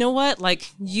 And you know what? Like,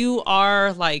 you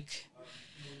are like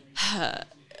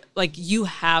you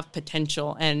have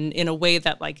potential, and in a way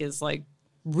that like is like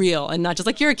real, and not just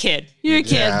like, you're a kid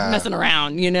messing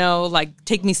around, you know, like,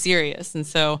 take me serious. And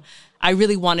so I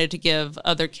really wanted to give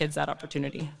other kids that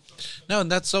opportunity. No,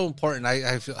 and that's so important.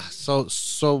 I feel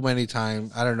so many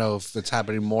times, I don't know if it's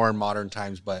happening more in modern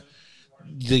times, but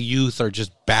the youth are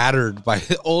just battered by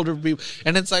older people.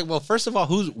 And it's like, well, first of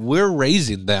all, we're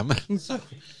raising them. So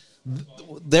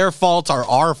their faults are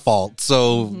our fault.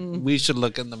 So we should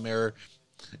look in the mirror.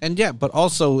 And yeah, but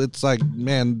also it's like,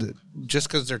 man, just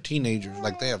because they're teenagers,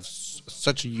 like, they have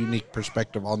such a unique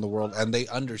perspective on the world, and they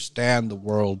understand the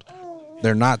world.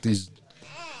 They're not these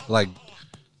like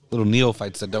little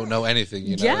neophytes that don't know anything.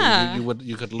 You know, yeah.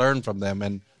 you could learn from them.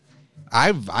 And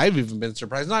I've even been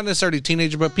surprised, not necessarily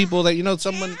teenager, but people that, you know,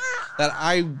 someone that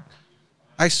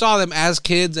I saw them as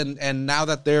kids, and now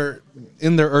that they're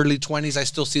in their early 20s, I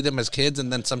still see them as kids.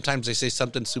 And then sometimes they say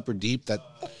something super deep that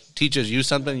teaches you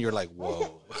something. You're like,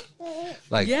 whoa,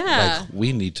 like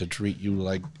we need to treat you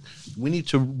like, we need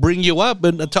to bring you up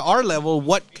and to our level.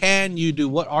 What can you do?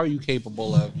 What are you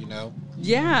capable of? You know?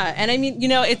 Yeah. And I mean, you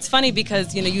know, it's funny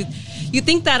because, you know, you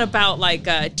think that about like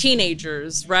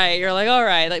teenagers, right? You're like, all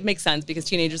right, that makes sense, because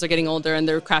teenagers are getting older and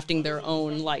they're crafting their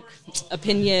own like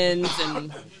opinions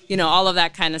and, you know, all of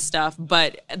that kind of stuff.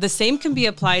 But the same can be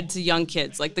applied to young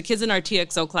kids. Like the kids in our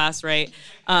TXO class, right?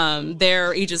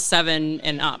 They're ages 7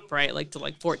 and up, right? Like to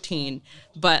like 14.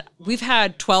 But we've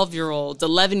had 12-year-olds,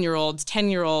 11-year-olds,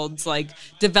 10-year-olds, like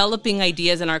developing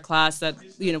ideas in our class that,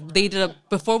 you know, they did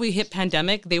before we hit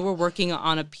pandemic, they were working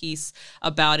on a piece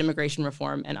about immigration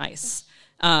reform and ICE.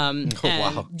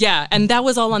 Wow. Yeah, and that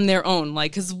was all on their own.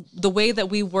 Like, because the way that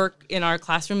we work in our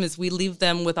classroom is we leave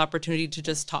them with opportunity to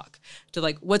just talk, to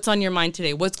like, what's on your mind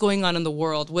today? What's going on in the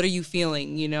world? What are you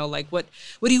feeling? You know, like what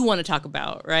do you want to talk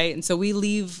about, right? And so we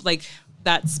leave like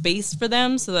that space for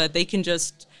them so that they can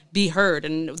just be heard,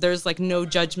 and there's like no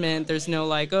judgment. There's no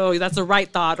like, oh, that's a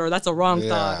right thought or that's a wrong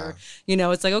thought, or, you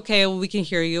know, it's like, okay, well, we can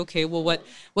hear you. Okay, well, what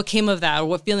came of that, or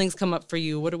what feelings come up for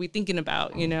you? What are we thinking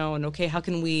about? You know, and okay, how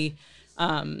can we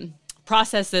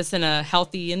process this in a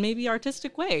healthy and maybe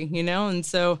artistic way, you know? And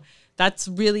so that's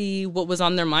really what was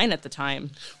on their mind at the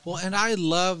time. Well, and I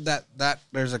love that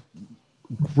there's a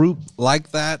group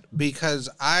like that, because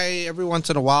every once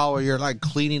in a while where you're like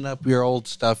cleaning up your old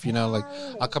stuff, you know, like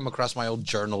I'll come across my old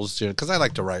journals, because I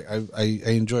like to write. I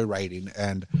enjoy writing,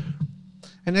 and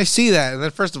I see that, and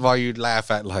then first of all, you'd laugh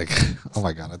at like, oh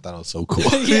my god, I thought it was so cool.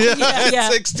 yeah.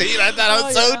 16, I thought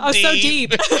I was so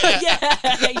deep.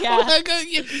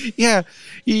 Yeah.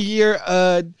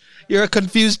 You're a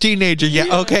confused teenager.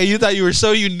 Yeah. Okay. You thought you were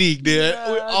so unique, dude.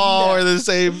 We all were the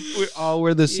same. We all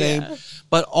were the same.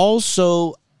 But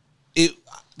also,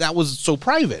 that was so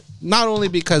private. Not only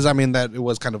because, I mean, that it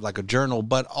was kind of like a journal,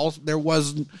 but also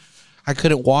I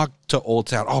couldn't walk to Old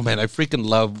Town. Oh man, I freaking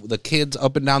love the kids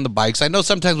up and down the bikes. I know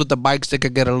sometimes with the bikes they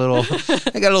could get a little,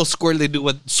 squirrely. They do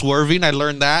with swerving. I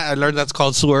learned that's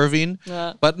called swerving.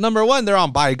 Yeah. But number one, they're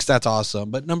on bikes. That's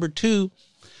awesome. But number two,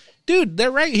 dude,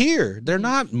 they're right here. They're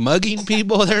not mugging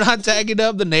people. They're not tagging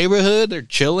up the neighborhood. They're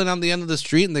chilling on the end of the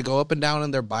street, and they go up and down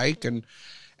on their bike. And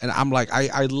I'm like,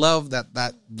 I love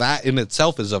that in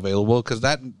itself is available, because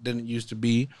that didn't used to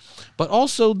be. But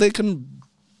also they can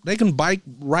bike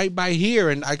right by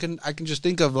here, and I can just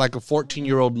think of like a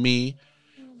 14-year-old me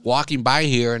walking by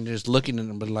here and just looking at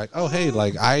them, but like, oh hey,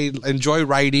 like I enjoy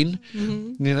writing,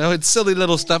 you know, it's silly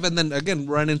little stuff, and then again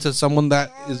run into someone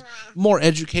that is more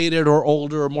educated or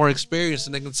older or more experienced,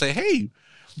 and they can say, hey,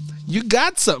 you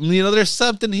got something, you know, there's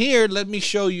something here. Let me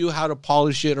show you how to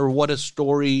polish it, or what a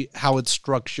story, how it's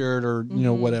structured, or you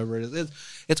know, whatever it is.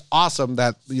 It's awesome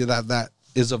that that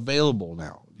is available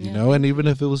now. You know, and even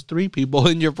if it was 3 people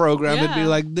in your program, it'd be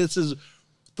like, this is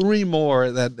 3 more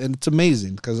and it's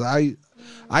amazing, because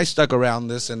I stuck around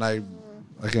this, and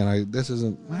this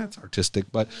isn't, that's artistic,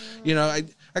 but you know,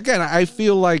 I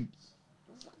feel like,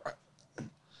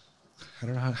 I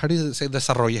don't know, how do you say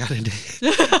desarrollar in it?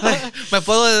 Me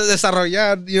puedo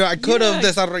desarrollar, you know, I could have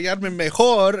desarrollarme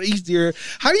mejor, easier.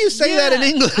 How do you say that in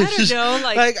English? I don't know,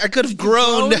 like I could have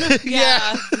grown.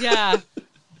 Yeah.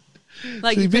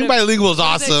 Like See, being bilingual is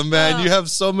awesome, man. You have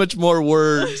so much more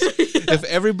words. If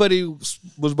everybody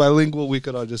was bilingual, we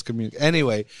could all just communicate.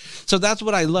 Anyway, so that's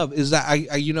what I love is that I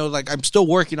like I'm still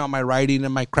working on my writing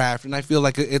and my craft, and I feel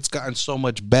like it's gotten so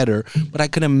much better. But I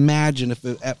can imagine if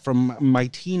from my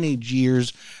teenage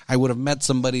years, I would have met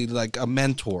somebody like a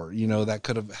mentor, that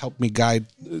could have helped me guide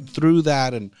through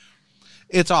that. And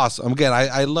it's awesome. Again,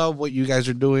 I love what you guys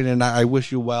are doing, and I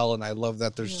wish you well. And I love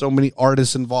that there's so many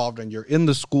artists involved, and you're in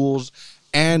the schools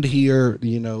and here,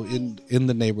 in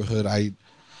the neighborhood.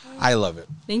 I love it.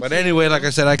 But anyway, like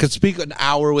I said, I could speak an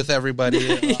hour with everybody.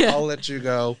 Yeah. I'll let you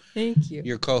go. Thank you.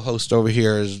 Your co-host over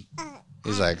here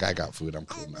he's like, I got food. I'm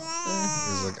cool now.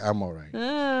 He's like, I'm all right.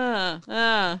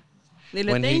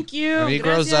 Thank you. When he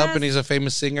grows up and he's a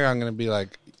famous singer, I'm going to be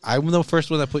like, I'm the first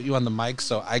one that put you on the mic,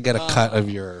 so I get a cut of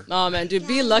your... Oh, man, dude,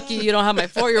 be lucky you don't have my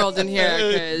 4-year-old in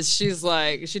here, because she's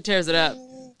like, she tears it up.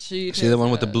 She the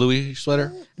one with the bluey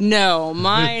sweater? No,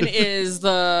 mine is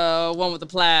the one with the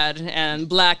plaid and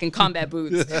black and combat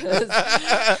boots.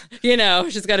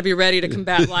 She's got to be ready to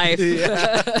combat life.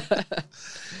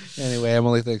 Anyway,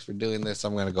 Emily, thanks for doing this.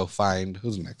 I'm going to go find,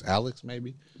 who's next? Alex,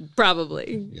 maybe?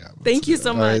 Probably. Yeah. Thank you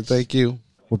so much. All right, thank you.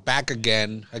 We're back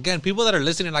again. Again, people that are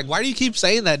listening, like, why do you keep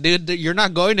saying that, dude? You're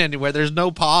not going anywhere. There's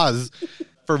no pause.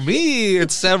 For me,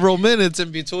 it's several minutes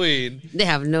in between. They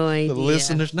have no idea. The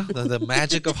listeners, no, the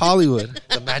magic of Hollywood.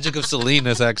 The magic of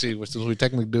Salinas, actually, which we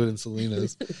technically do it in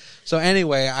Salinas. So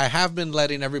anyway, I have been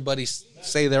letting everybody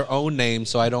say their own name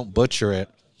so I don't butcher it.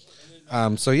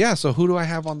 So who do I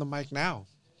have on the mic now?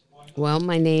 Well,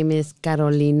 my name is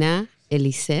Carolina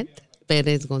Elisette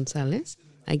Perez Gonzalez.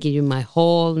 I give you my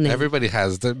whole name. Everybody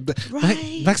has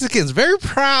right. Mexicans very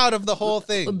proud of the whole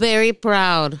thing. Very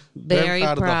proud. Very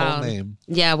proud of the whole name.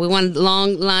 Yeah, we want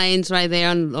long lines right there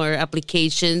on our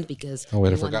applications because. Oh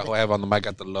wait, I forgot who I have on the mic.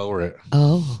 I got to lower it.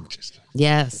 Oh,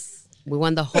 yes. We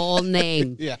want the whole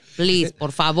name. Yeah. Please,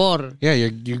 por favor. Yeah,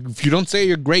 if you don't say,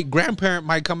 your great grandparent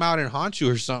might come out and haunt you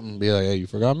or something. Be like, hey, you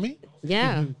forgot me?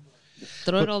 Yeah.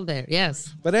 Throw it all there.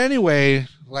 Yes. But anyway,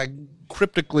 like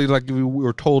cryptically, like we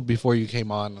were told before you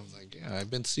came on, I was like, yeah,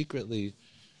 I've been secretly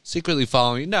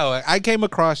following you. No, I came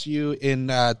across you in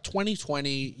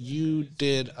 2020. You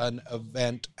did an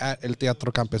event at El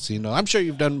Teatro Campesino. I'm sure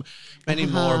you've done many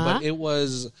more, but it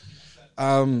was,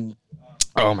 oh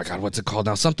my God, what's it called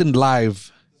now? Something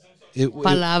live.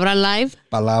 Palabra Live?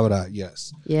 Palabra,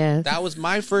 yes. Yes. That was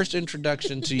my first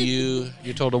introduction to you.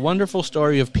 You told a wonderful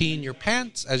story of peeing your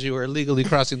pants as you were illegally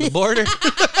crossing the border.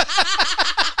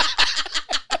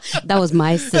 That was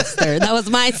my sister.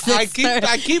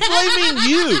 I keep blaming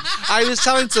you. I was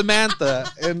telling Samantha,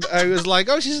 and I was like,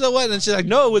 oh, she's the one. And she's like,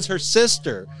 no, it was her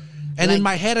sister. And in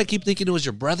my head, I keep thinking it was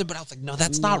your brother, but I was like, no,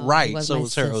 that's not right. So it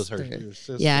was her. It was her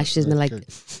sister. Yeah, she's been like...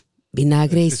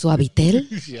 Vinagre y suavitel.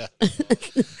 Yeah.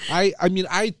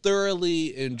 I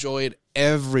thoroughly enjoyed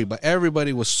everybody.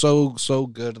 Everybody was so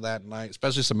good that night,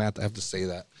 especially Samantha. I have to say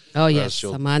that. Oh, yes,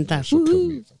 Samantha. She'll kill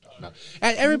me. No.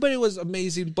 And everybody was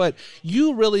amazing, but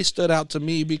you really stood out to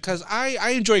me because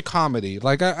I enjoy comedy.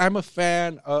 Like, I'm a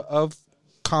fan of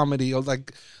comedy.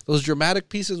 Like, those dramatic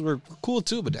pieces were cool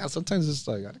too, but sometimes it's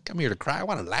like, I come here to cry. I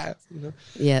want to laugh.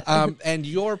 Yeah. And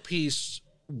your piece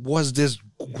was this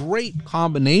great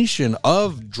combination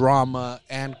of drama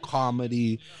and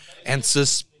comedy and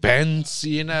suspense,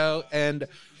 and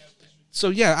so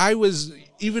yeah, I was,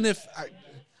 even if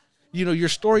your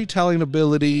storytelling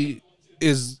ability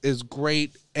is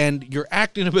great and your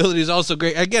acting ability is also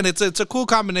great. Again, it's a cool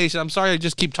combination. I'm sorry I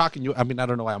just keep talking you. I mean, I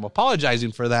don't know why I'm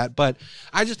apologizing for that, but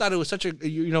I just thought it was such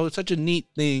a neat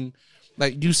thing.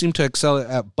 Like, you seem to excel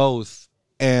at both.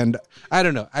 And I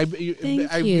don't know. I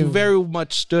very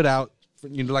much stood out.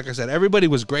 Like I said, everybody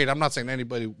was great. I'm not saying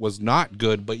anybody was not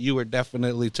good, but you were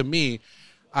definitely, to me,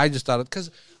 I just thought,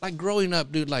 because like growing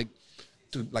up, dude, like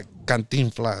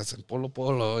Cantinflas and Polo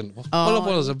Polo and Polo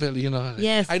Polo's a bit,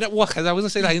 Yes. I was gonna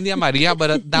say La India Maria,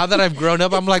 but now that I've grown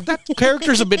up, I'm like, that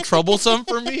character's a bit troublesome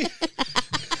for me.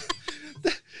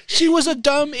 She was a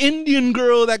dumb Indian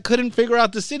girl that couldn't figure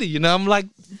out the city. I'm like,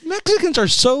 Mexicans are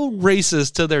so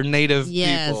racist to their native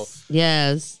people.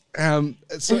 Yes.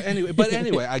 So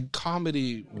anyway,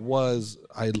 comedy was.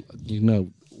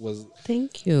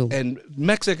 Thank you. And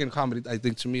Mexican comedy, I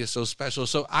think, to me is so special.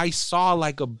 So I saw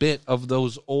like a bit of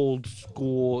those old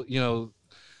school,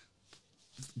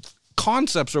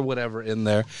 concepts or whatever in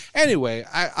there. Anyway,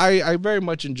 I very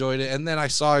much enjoyed it. And then I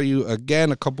saw you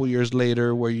again a couple years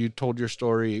later where you told your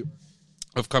story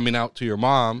of coming out to your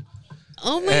mom.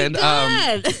 Oh my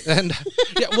God. And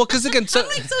yeah, well, because again, so I'm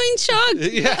like so in shock.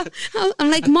 yeah,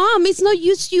 I'm like, Mom, it's not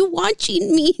just you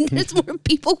watching me. There's more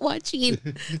people watching.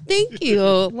 Thank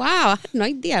you. Wow, I had no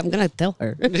idea. I'm gonna tell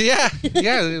her. yeah,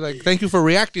 like thank you for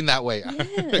reacting that way.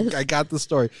 Yes. I got the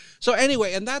story. So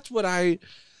anyway, and that's what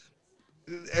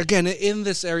again, in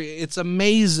this area, it's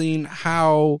amazing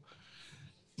how,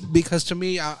 because to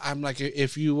me, I'm like,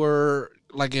 if you were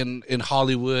like in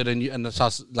Hollywood and you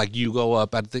go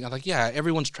up, I'm like, yeah,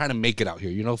 everyone's trying to make it out here.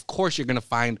 You know, of course you're going to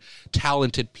find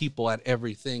talented people at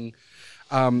everything.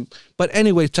 But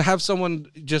anyway, to have someone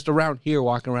just around here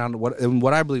walking around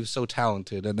what I believe is so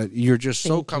talented, and you're just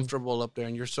so comfortable up there,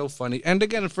 and you're so funny. And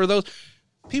again, for those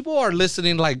people are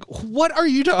listening, like, what are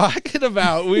you talking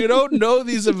about? We don't know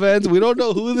these events. We don't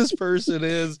know who this person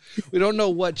is. We don't know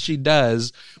what she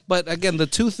does. But again, the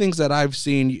two things that I've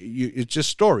seen, it's just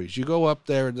stories. You go up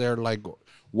there, they're like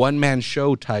one-man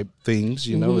show type things.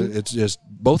 You know, it's just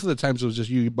both of the times it was just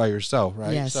you by yourself,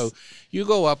 right? Yes. So you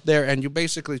go up there and you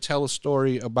basically tell a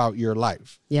story about your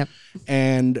life. Yep.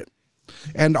 And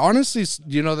honestly,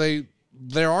 you know,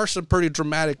 there are some pretty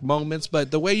dramatic moments, but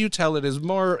the way you tell it is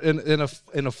more in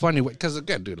a funny way. Because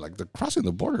again, dude, like the crossing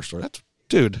the border story,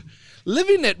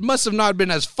 living it must have not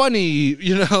been as funny,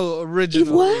 you know, originally.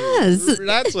 It was.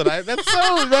 That's so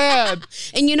bad.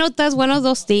 And you know, that's one of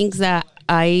those things that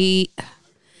I'm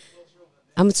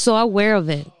so aware of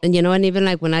it. And you know, and even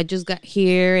like when I just got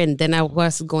here and then I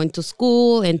was going to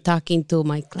school and talking to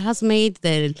my classmates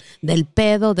del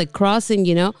pedo, the crossing,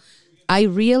 you know, I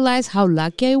realized how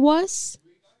lucky I was,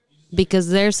 because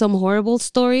there's some horrible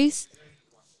stories.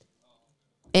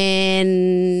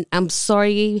 And I'm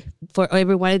sorry for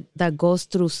everyone that goes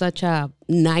through such a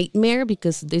nightmare,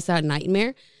 because this is a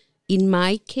nightmare. In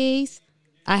my case,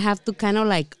 I have to kind of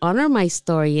like honor my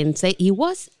story and say it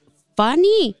was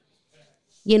funny.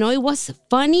 You know, it was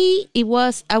funny.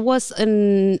 I was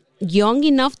young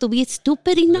enough to be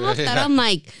stupid enough that I'm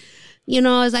like, you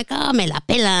know, it's like, oh, me la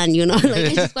pelan, you know, like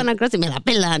I just want to cross it, me la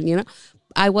pelan, you know.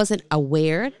 I wasn't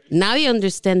aware. Now I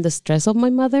understand the stress of my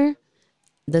mother,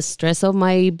 the stress of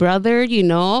my brother, you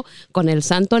know, con el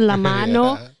santo en la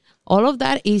mano. Yeah. All of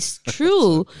that is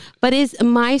true, but it's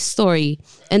my story.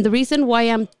 And the reason why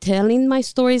I'm telling my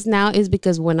stories now is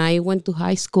because when I went to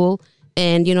high school,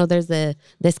 and, you know, there's the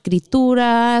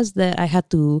escrituras that I had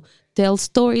to tell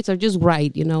stories or just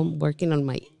write, you know, working on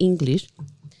my English.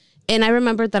 And I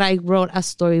remember that I wrote a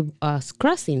story,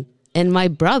 crossing. And my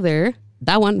brother,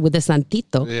 that one with the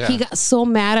Santito, he got so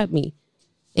mad at me.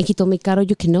 And he told me, Caro,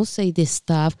 you cannot say this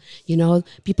stuff. You know,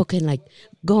 people can like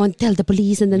go and tell the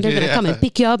police and then they're going to come and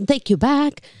pick you up, take you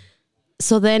back.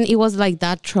 So then it was like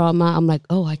that trauma. I'm like,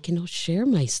 oh, I cannot share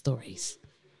my stories.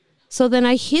 So then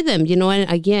I hid them, you know, and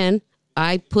again,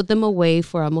 I put them away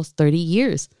for almost 30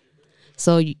 years.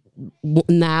 So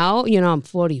now, you know, I'm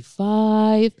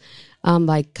 45. I'm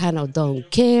like, kind of don't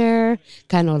care.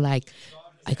 Kind of like,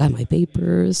 I got my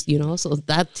papers, you know. So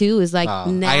that too is like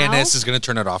now. INS is going to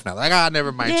turn it off now. Like,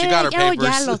 never mind. She got her papers.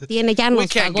 Ya los tiene, ya nos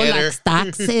pagó las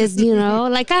taxes, you know.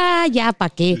 Like, ya pa'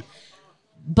 qué.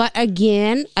 But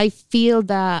again, I feel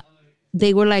that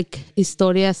they were like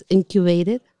historias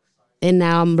incubated. And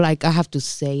now I'm like, I have to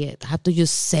say it. I have to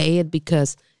just say it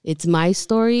because it's my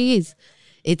story.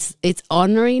 It's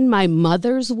honoring my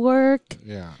mother's work.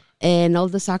 Yeah. And all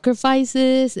the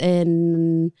sacrifices.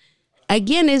 And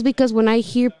again, it's because when I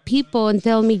hear people and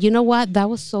tell me, you know what, that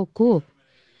was so cool.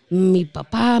 Mi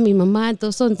papá, mi mamá,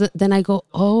 entonces, then I go,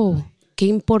 oh, qué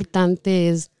importante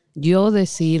es yo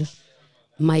decir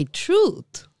my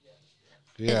truth.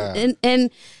 Yeah.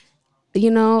 And you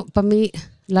know, para mí,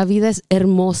 la vida es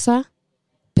hermosa,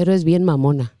 pero es bien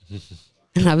mamona.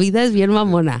 La vida es bien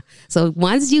mamona. So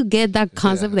once you get that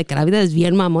concept, like la vida es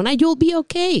bien mamona, you'll be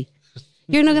okay.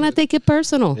 You're not going to take it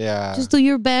personal. Yeah. Just do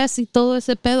your best y todo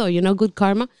ese pedo, you know, good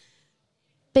karma.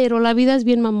 Pero la vida es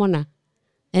bien mamona.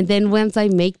 And then once I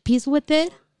make peace with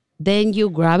it, then you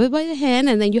grab it by the hand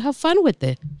and then you have fun with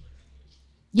it.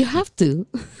 You have to.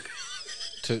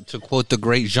 To quote the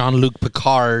great Jean-Luc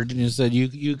Picard, you said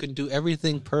you can do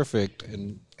everything perfect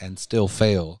and still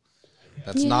fail.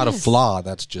 That's not a flaw.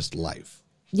 That's just life.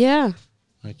 Yeah.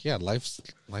 Like, yeah, life's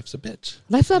a bitch.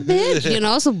 Life's a bitch, you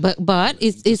know. So, but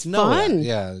it's fun.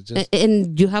 Yeah.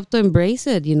 And you have to embrace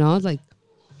it, you know. Like,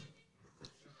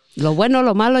 lo bueno,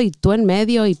 lo malo, y tú en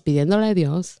medio y pidiéndole a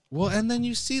Dios. Well, and then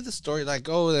you see the story, like,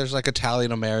 oh, there's like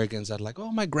Italian Americans that like,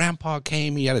 oh, my grandpa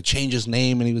came, he had to change his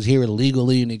name, and he was here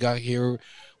illegally, and he got here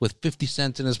with 50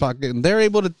 cents in his pocket, and they're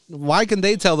able to. Why can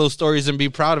they tell those stories and be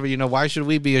proud of it? You know, why should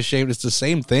we be ashamed? It's the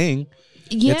same thing.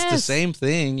 Yes. It's the same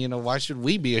thing. You know, why should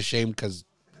we be ashamed because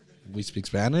we speak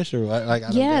Spanish or what? Like, I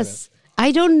don't yes. get it.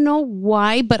 I don't know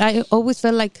why, but I always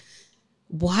felt like,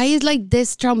 why is like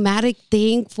this traumatic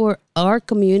thing for our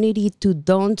community to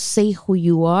don't say who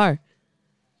you are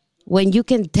when you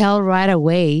can tell right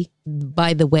away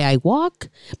by the way I walk,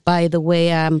 by the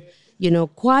way I'm,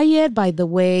 quiet, by the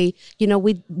way,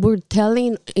 we're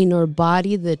telling in our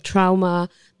body the trauma,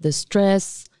 the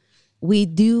stress. We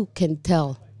can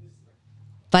tell.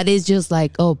 But it's just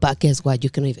like, oh, but guess what? You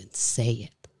can't even say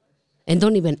it. And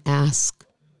don't even ask.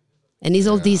 And it's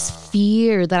all this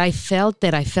fear that I felt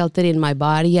it. I felt it in my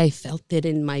body. I felt it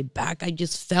in my back. I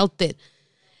just felt it.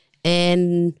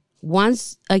 And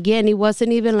once again, it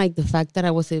wasn't even like the fact that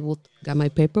I was able to get my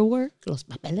paperwork, los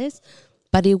papeles,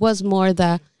 but it was more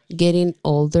the getting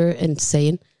older and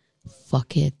saying,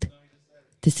 fuck it.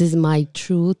 This is my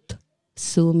truth.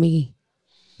 Sue me.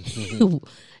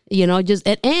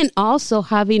 And also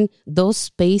having those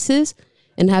spaces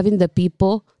and having the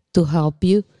people to help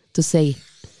you to say,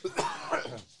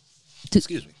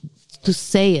 Excuse me. To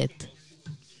say it,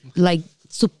 like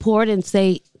support and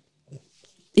say,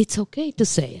 it's okay to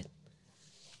say it.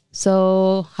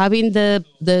 So having the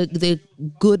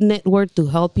good network to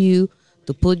help you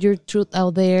to put your truth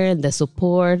out there and the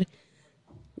support,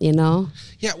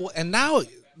 Yeah, well, and now,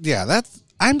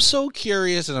 I'm so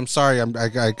curious, and I'm sorry,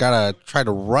 I gotta try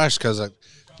to rush because I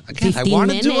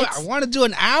want to do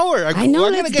an hour. I know.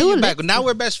 We're gonna get you back. Now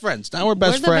we're best friends. Now we're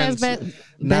best friends.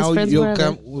 Now you'll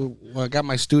come. I got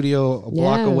my studio a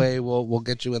block away. We'll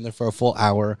get you in there for a full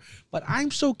hour. But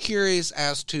I'm so curious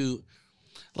as to,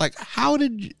 like, how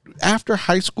did you, after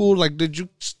high school, like, did you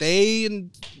stay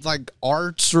in like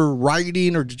arts or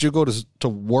writing, or did you go to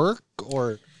work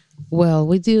or? Well,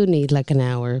 we do need like an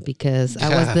hour because I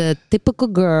was the typical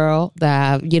girl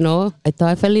that, I thought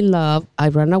I fell in love. I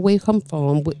ran away from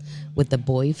home with the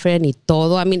boyfriend y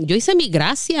todo. I mean, yo hice mi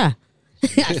gracia.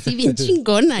 Así bien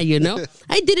chingona,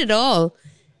 I did it all.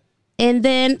 And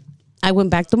then I went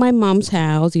back to my mom's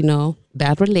house,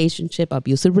 bad relationship,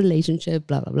 abusive relationship,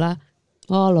 blah, blah, blah.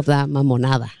 All of that,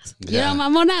 mamonadas.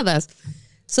 Mamonadas.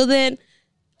 So then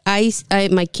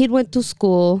my kid went to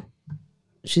school.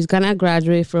 She's gonna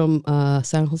graduate from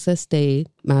San Jose State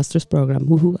master's program.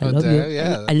 I love you.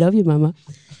 Yeah. I love you, mama.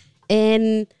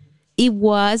 And it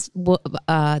was,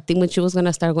 I think when she was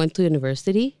gonna start going to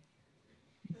university,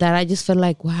 that I just felt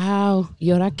like, wow,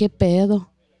 y ahora qué pedo?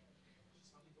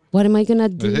 What am I gonna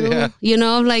do?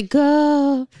 Yeah. I'm like,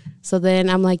 oh. So then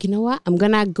I'm like, you know what? I'm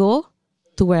gonna go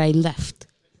to where I left.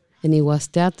 And it was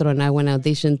teatro. And I went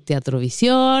audition Teatro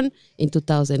Visión in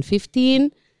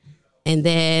 2015. And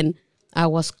then I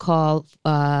was called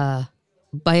by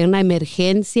una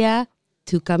emergencia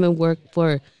to come and work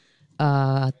for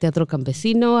Teatro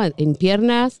Campesino in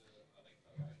Piernas.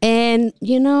 And,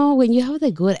 when you have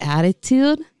the good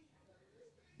attitude,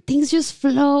 things just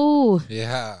flow.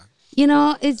 Yeah.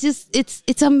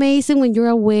 It's amazing when you're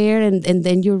aware and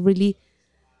then you're really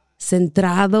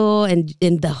centrado and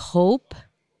in the hope.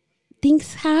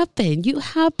 Things happen. You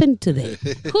happened today.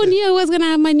 Who knew I was going to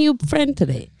have my new friend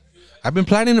today? I've been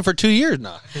planning it for 2 years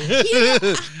now.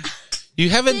 Yeah. You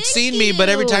haven't seen me, but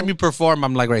every time you perform,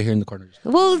 I'm like right here in the corner.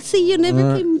 Well, see, you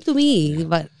never came to me,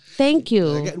 but thank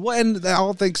you. Well, and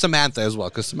I'll thank Samantha as well,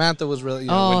 because Samantha was really,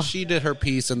 when she did her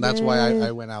piece, and that's why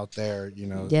I went out there,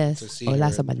 Yes. to see Hola,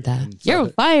 her. Samantha. You're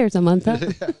on fire,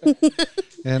 Samantha.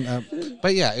 And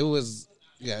but yeah, it was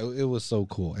so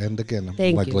cool. And again,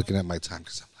 I'm looking at my time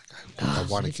because I'm like,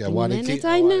 I want to keep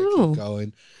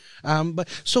going. But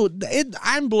so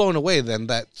I'm blown away then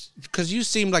that because you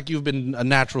seem like you've been a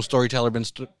natural storyteller, been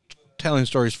telling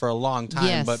stories for a long time.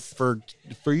 Yes. But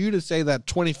for you to say that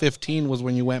 2015 was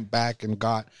when you went back and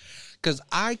got, because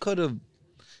I could have,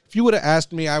 if you would have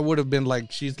asked me, I would have been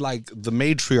like, she's like the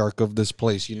matriarch of this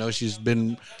place. She's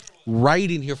been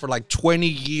writing here for like 20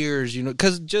 years.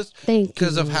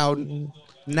 Because of how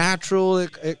natural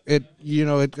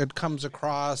it comes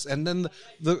across, and then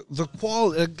the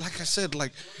quality, like I said,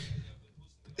 like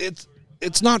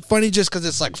it's not funny just because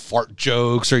it's like fart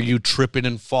jokes or you tripping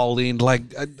and falling. Like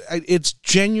it's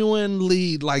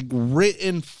genuinely like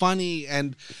written funny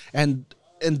and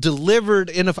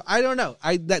delivered in a, I don't know,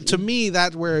 that to me,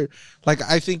 that where like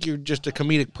I think you're just a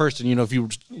comedic person. If you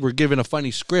were given a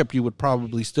funny script, you would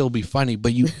probably still be funny,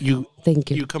 but you Thank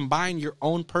you. You combine your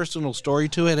own personal story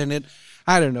to it, and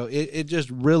I don't know, it just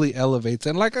really elevates.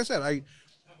 And like I said,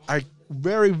 I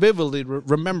very vividly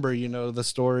remember, the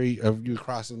story of you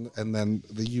crossing and then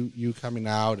you coming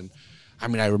out. And I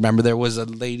mean, I remember there was a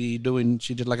lady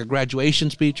she did like a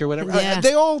graduation speech or whatever. Yeah.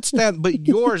 They all stand, but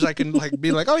yours, I can like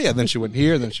be like, oh yeah, then she went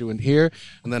here, then she went here.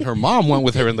 And then her mom went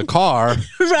with her in the car.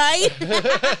 Right?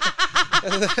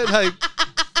 And then, like,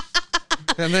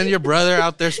 And then your brother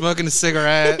out there smoking a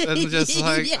cigarette and just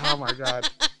like, oh my God.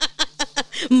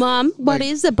 Mom, what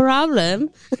is the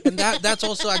problem? And that's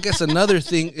also, I guess, another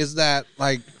thing is that,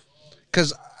 like,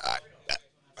 because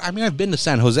I mean, I've been to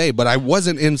San Jose, but I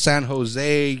wasn't in San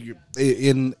Jose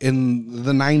in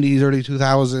the 90s, early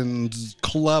 2000s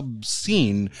club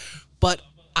scene. But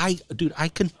I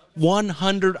can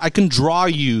I can draw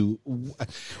you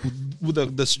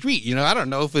the street. You know, I don't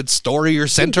know if it's Story or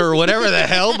Center or whatever the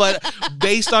hell, but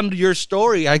based on your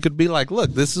story, I could be like,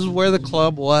 look, this is where the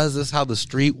club was. This is how the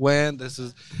street went. This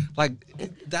is like,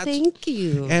 that's. Thank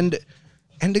you.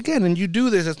 And again, and you do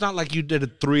this, it's not like you did a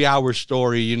 3-hour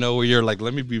story, you know, where you're like,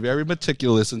 let me be very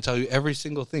meticulous and tell you every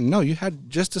single thing. No, you had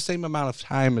just the same amount of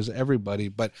time as everybody,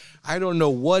 but I don't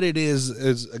know what it is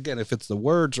again, if it's the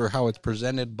words or how it's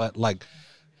presented, but like,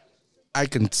 I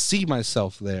can see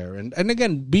myself there. And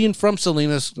again, being from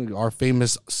Salinas, our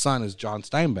famous son is John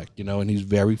Steinbeck, you know, and he's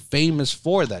very famous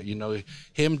for that. You know,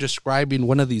 him describing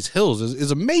one of these hills is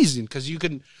amazing because you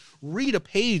can read a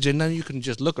page and then you can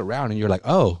just look around and you're like,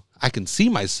 oh, I can see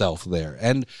myself there.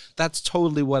 And that's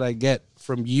totally what I get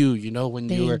from you, you know, when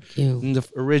you were in the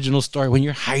original story, when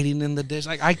you're hiding in the dish.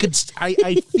 Like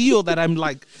I feel that I'm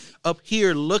like up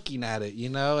here looking at it, you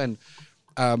know, and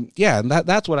and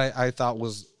that's what I thought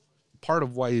was part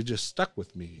of why you just stuck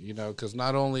with me, you know, because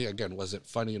not only, again, was it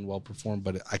funny and well performed,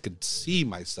 but I could see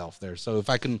myself there. So if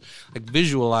I can like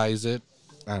visualize it,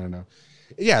 I don't know.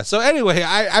 Yeah. So anyway,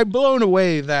 I'm blown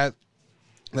away that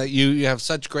you have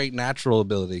such great natural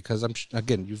ability because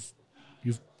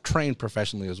you've trained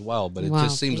professionally as well, but it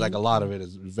just seems like a lot of it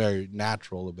is very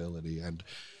natural ability, and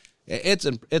it's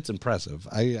impressive.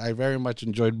 I very much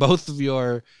enjoyed both of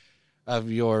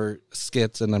your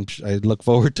skits, and I look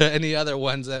forward to any other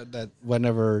ones that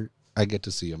whenever I get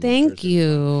to see them. Thank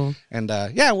you. And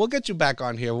we'll get you back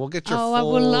on here. We'll get your full I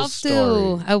would love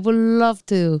story. to. I would love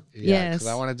to. Yeah, because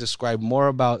I want to describe more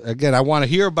about. Again, I want to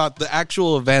hear about the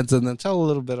actual events, and then tell a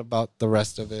little bit about the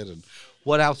rest of it and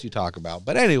what else you talk about.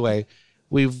 But anyway,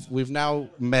 we've now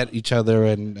met each other,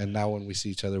 and now when we see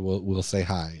each other, we'll say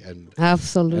hi, and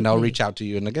absolutely, and I'll reach out to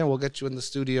you, and again, we'll get you in the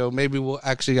studio. Maybe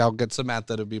I'll get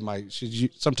Samantha to be she's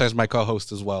sometimes my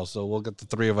co-host as well, so we'll get the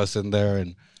three of us in there,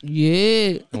 and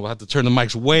we'll have to turn the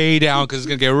mics way down because it's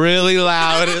gonna get really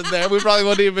loud in there. We probably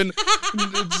won't even.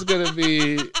 It's gonna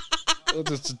be. We'll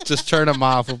just turn them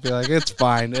off. We'll be like, it's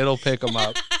fine. It'll pick them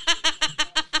up.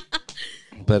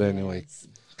 But anyway.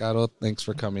 Caro, thanks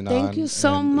for coming on. Thank you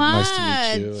so much.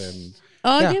 Nice to meet you.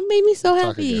 And you made me so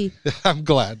happy. I'm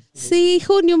glad. See,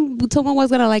 who knew someone was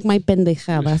going to like my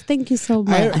pendejadas? Thank you so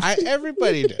much.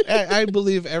 Everybody did. I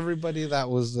believe everybody that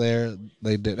was there,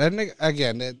 they did. And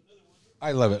again,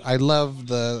 I love it. I love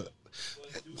the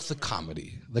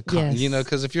comedy. You know,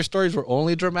 because if your stories were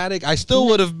only dramatic, I still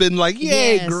would have been like,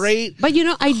 yay, great. But you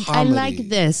know, I like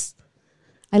this.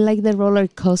 I like the roller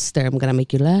coaster. I'm going to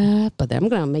make you laugh, but then I'm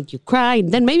going to make you cry.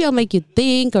 And then maybe I'll make you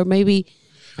think, or maybe,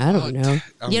 I don't know.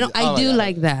 You know, I do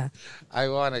like that. I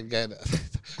want to get,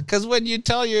 because when you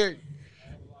tell your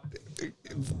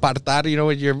partar, you know,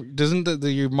 when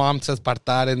your mom says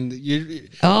partar and you.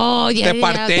 Oh, yeah. Te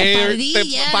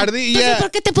pardí. Yeah. ¿Por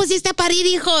qué te pusiste a parir,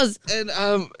 hijos?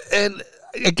 And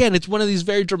again, it's one of these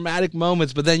very dramatic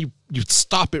moments, but then you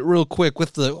stop it real quick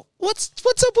with the, what's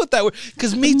up with that word?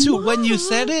 Because me too, Mom. when you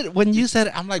said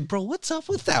it, I'm like, bro, what's up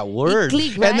with that word?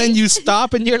 Click, right? And then you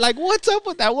stop and you're like, what's up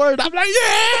with that word? I'm like,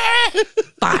 yeah!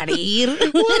 Parir.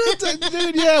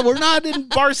 Dude, yeah, we're not in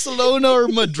Barcelona or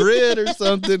Madrid or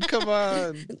something. Come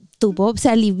on. Tu Bob se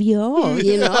alivió,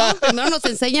 you know? No nos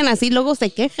enseñan así, luego se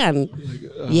quejan.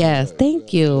 Yes,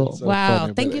 thank you. So wow,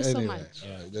 funny, thank you anyway, so much.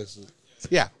 all right,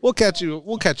 yeah, we'll catch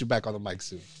you back on the mic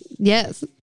soon. Yes.